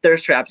 there's going to be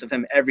thirst traps of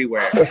him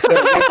everywhere. So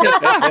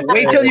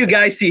wait till you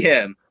guys see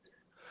him.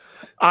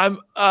 I'm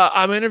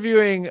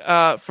interviewing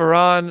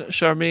Farhan,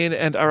 Sharmeen,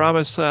 and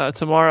Aramis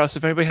tomorrow. So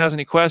if anybody has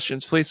any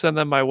questions, please send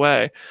them my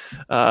way.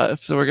 So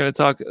we're going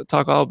to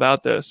talk all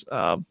about this.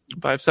 But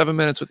I have 7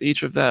 minutes with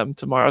each of them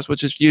tomorrow,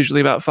 which is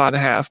usually about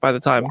 5.5 by the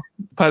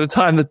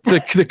time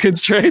the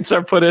constraints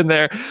are put in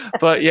there.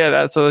 But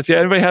yeah, so if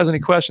anybody has any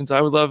questions, I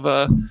would love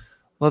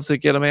to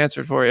get them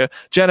answered for you.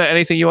 Jenna,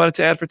 anything you wanted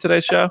to add for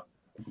today's show?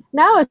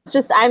 No, it's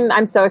just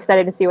I'm so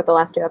excited to see what the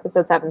last 2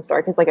 episodes have in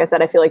store because, like I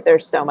said, I feel like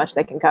there's so much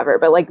they can cover.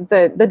 But like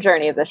the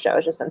journey of the show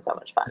has just been so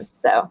much fun.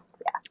 So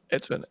yeah,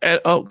 it's been.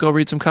 Go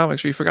read some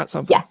comics. Or you forgot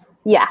something. Yes.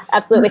 Yeah,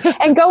 absolutely.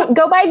 And go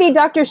buy the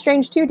Doctor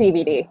Strange 2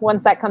 DVD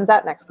once that comes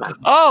out next month.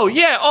 Oh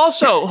yeah.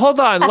 Also, hold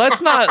on. Let's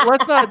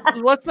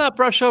not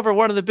brush over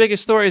one of the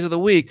biggest stories of the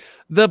week.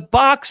 The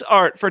box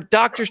art for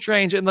Doctor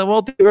Strange and the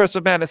Multiverse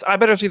of Madness. I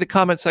better see the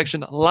comment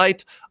section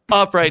light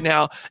up right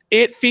now.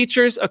 It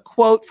features a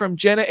quote from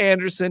Jenna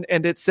Anderson,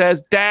 and it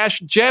says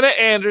Jenna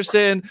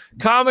Anderson,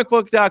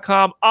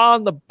 comicbook.com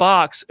on the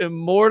box,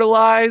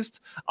 immortalized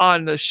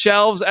on the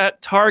shelves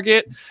at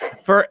Target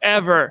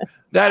forever.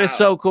 That is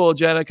so cool,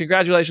 Jenna.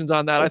 Congratulations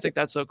on that. I think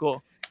that's so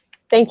cool.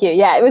 Thank you.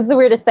 Yeah, it was the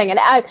weirdest thing. And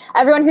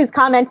everyone who's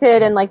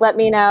commented and like let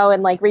me know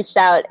and like reached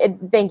out,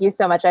 thank you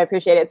so much. I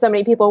appreciate it. So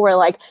many people were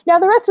like, now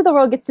the rest of the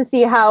world gets to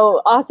see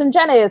how awesome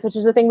Jenna is, which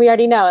is a thing we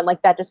already know. And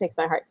like that just makes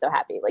my heart so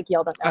happy. Like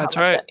y'all don't know that's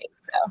how much right. that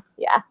makes. So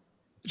yeah.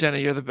 Jenna,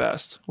 you're the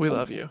best. We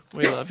love you.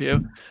 We love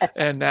you.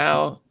 And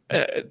now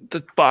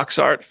the box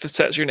art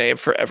says your name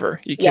forever.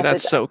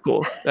 That's so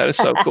cool. That is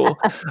so cool.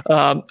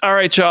 All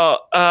right, y'all.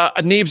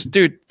 Neebs,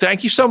 dude,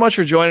 thank you so much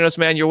for joining us,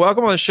 man. You're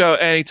welcome on the show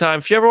anytime.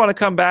 If you ever want to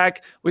come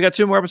back, we got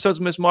 2 more episodes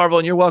of Miss Marvel,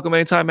 and you're welcome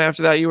anytime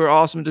after that. You were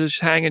awesome to just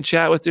hang and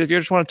chat with, dude. If you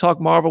just want to talk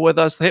Marvel with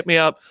us, hit me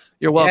up.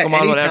 You're welcome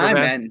on whatever,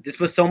 man. This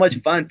was so much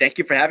fun. Thank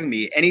you for having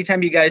me.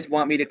 Anytime you guys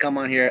want me to come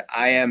on here,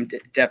 I am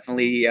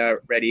definitely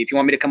ready. If you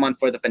want me to come on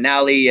for the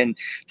finale and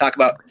talk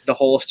about the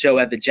whole show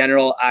at the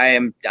general, I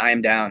am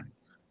down.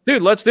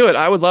 Dude, let's do it.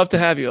 I would love to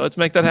have you. Let's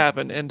make that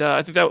happen. And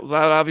I think that would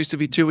obviously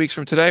be 2 weeks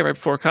from today, right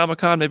before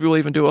Comic-Con. Maybe we'll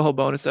even do a whole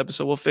bonus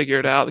episode. We'll figure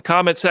it out. The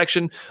comment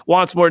section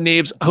wants more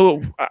Neebs.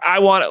 Who I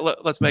want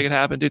it. Let's make it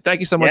happen, dude. Thank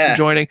you so much for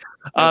joining.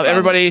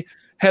 Everybody,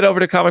 head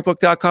over to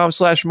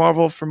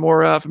comicbook.com/Marvel for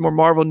more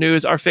Marvel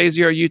news. Our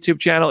Phaseo YouTube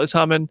channel is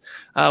humming.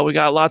 We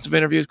got lots of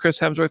interviews. Chris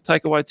Hemsworth,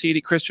 Taika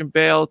Waititi, Christian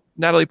Bale,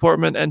 Natalie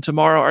Portman, and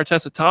tomorrow our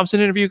Tessa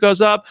Thompson interview goes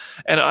up.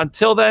 And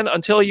until then,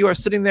 until you are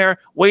sitting there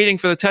waiting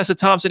for the Tessa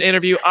Thompson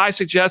interview, I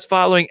suggest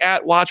following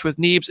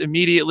 @WatchWithNeebs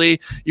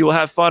immediately. You will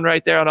have fun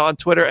right there on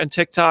Twitter and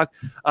TikTok,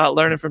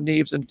 learning from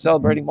Neebs and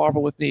celebrating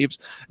Marvel with Neebs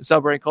and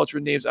celebrating culture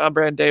with Neebs. I'm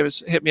Brandon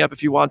Davis. Hit me up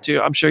if you want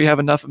to. I'm sure you have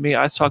enough of me.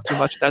 I talk too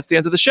much. That's the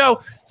end of the show.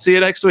 See you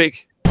next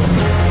week.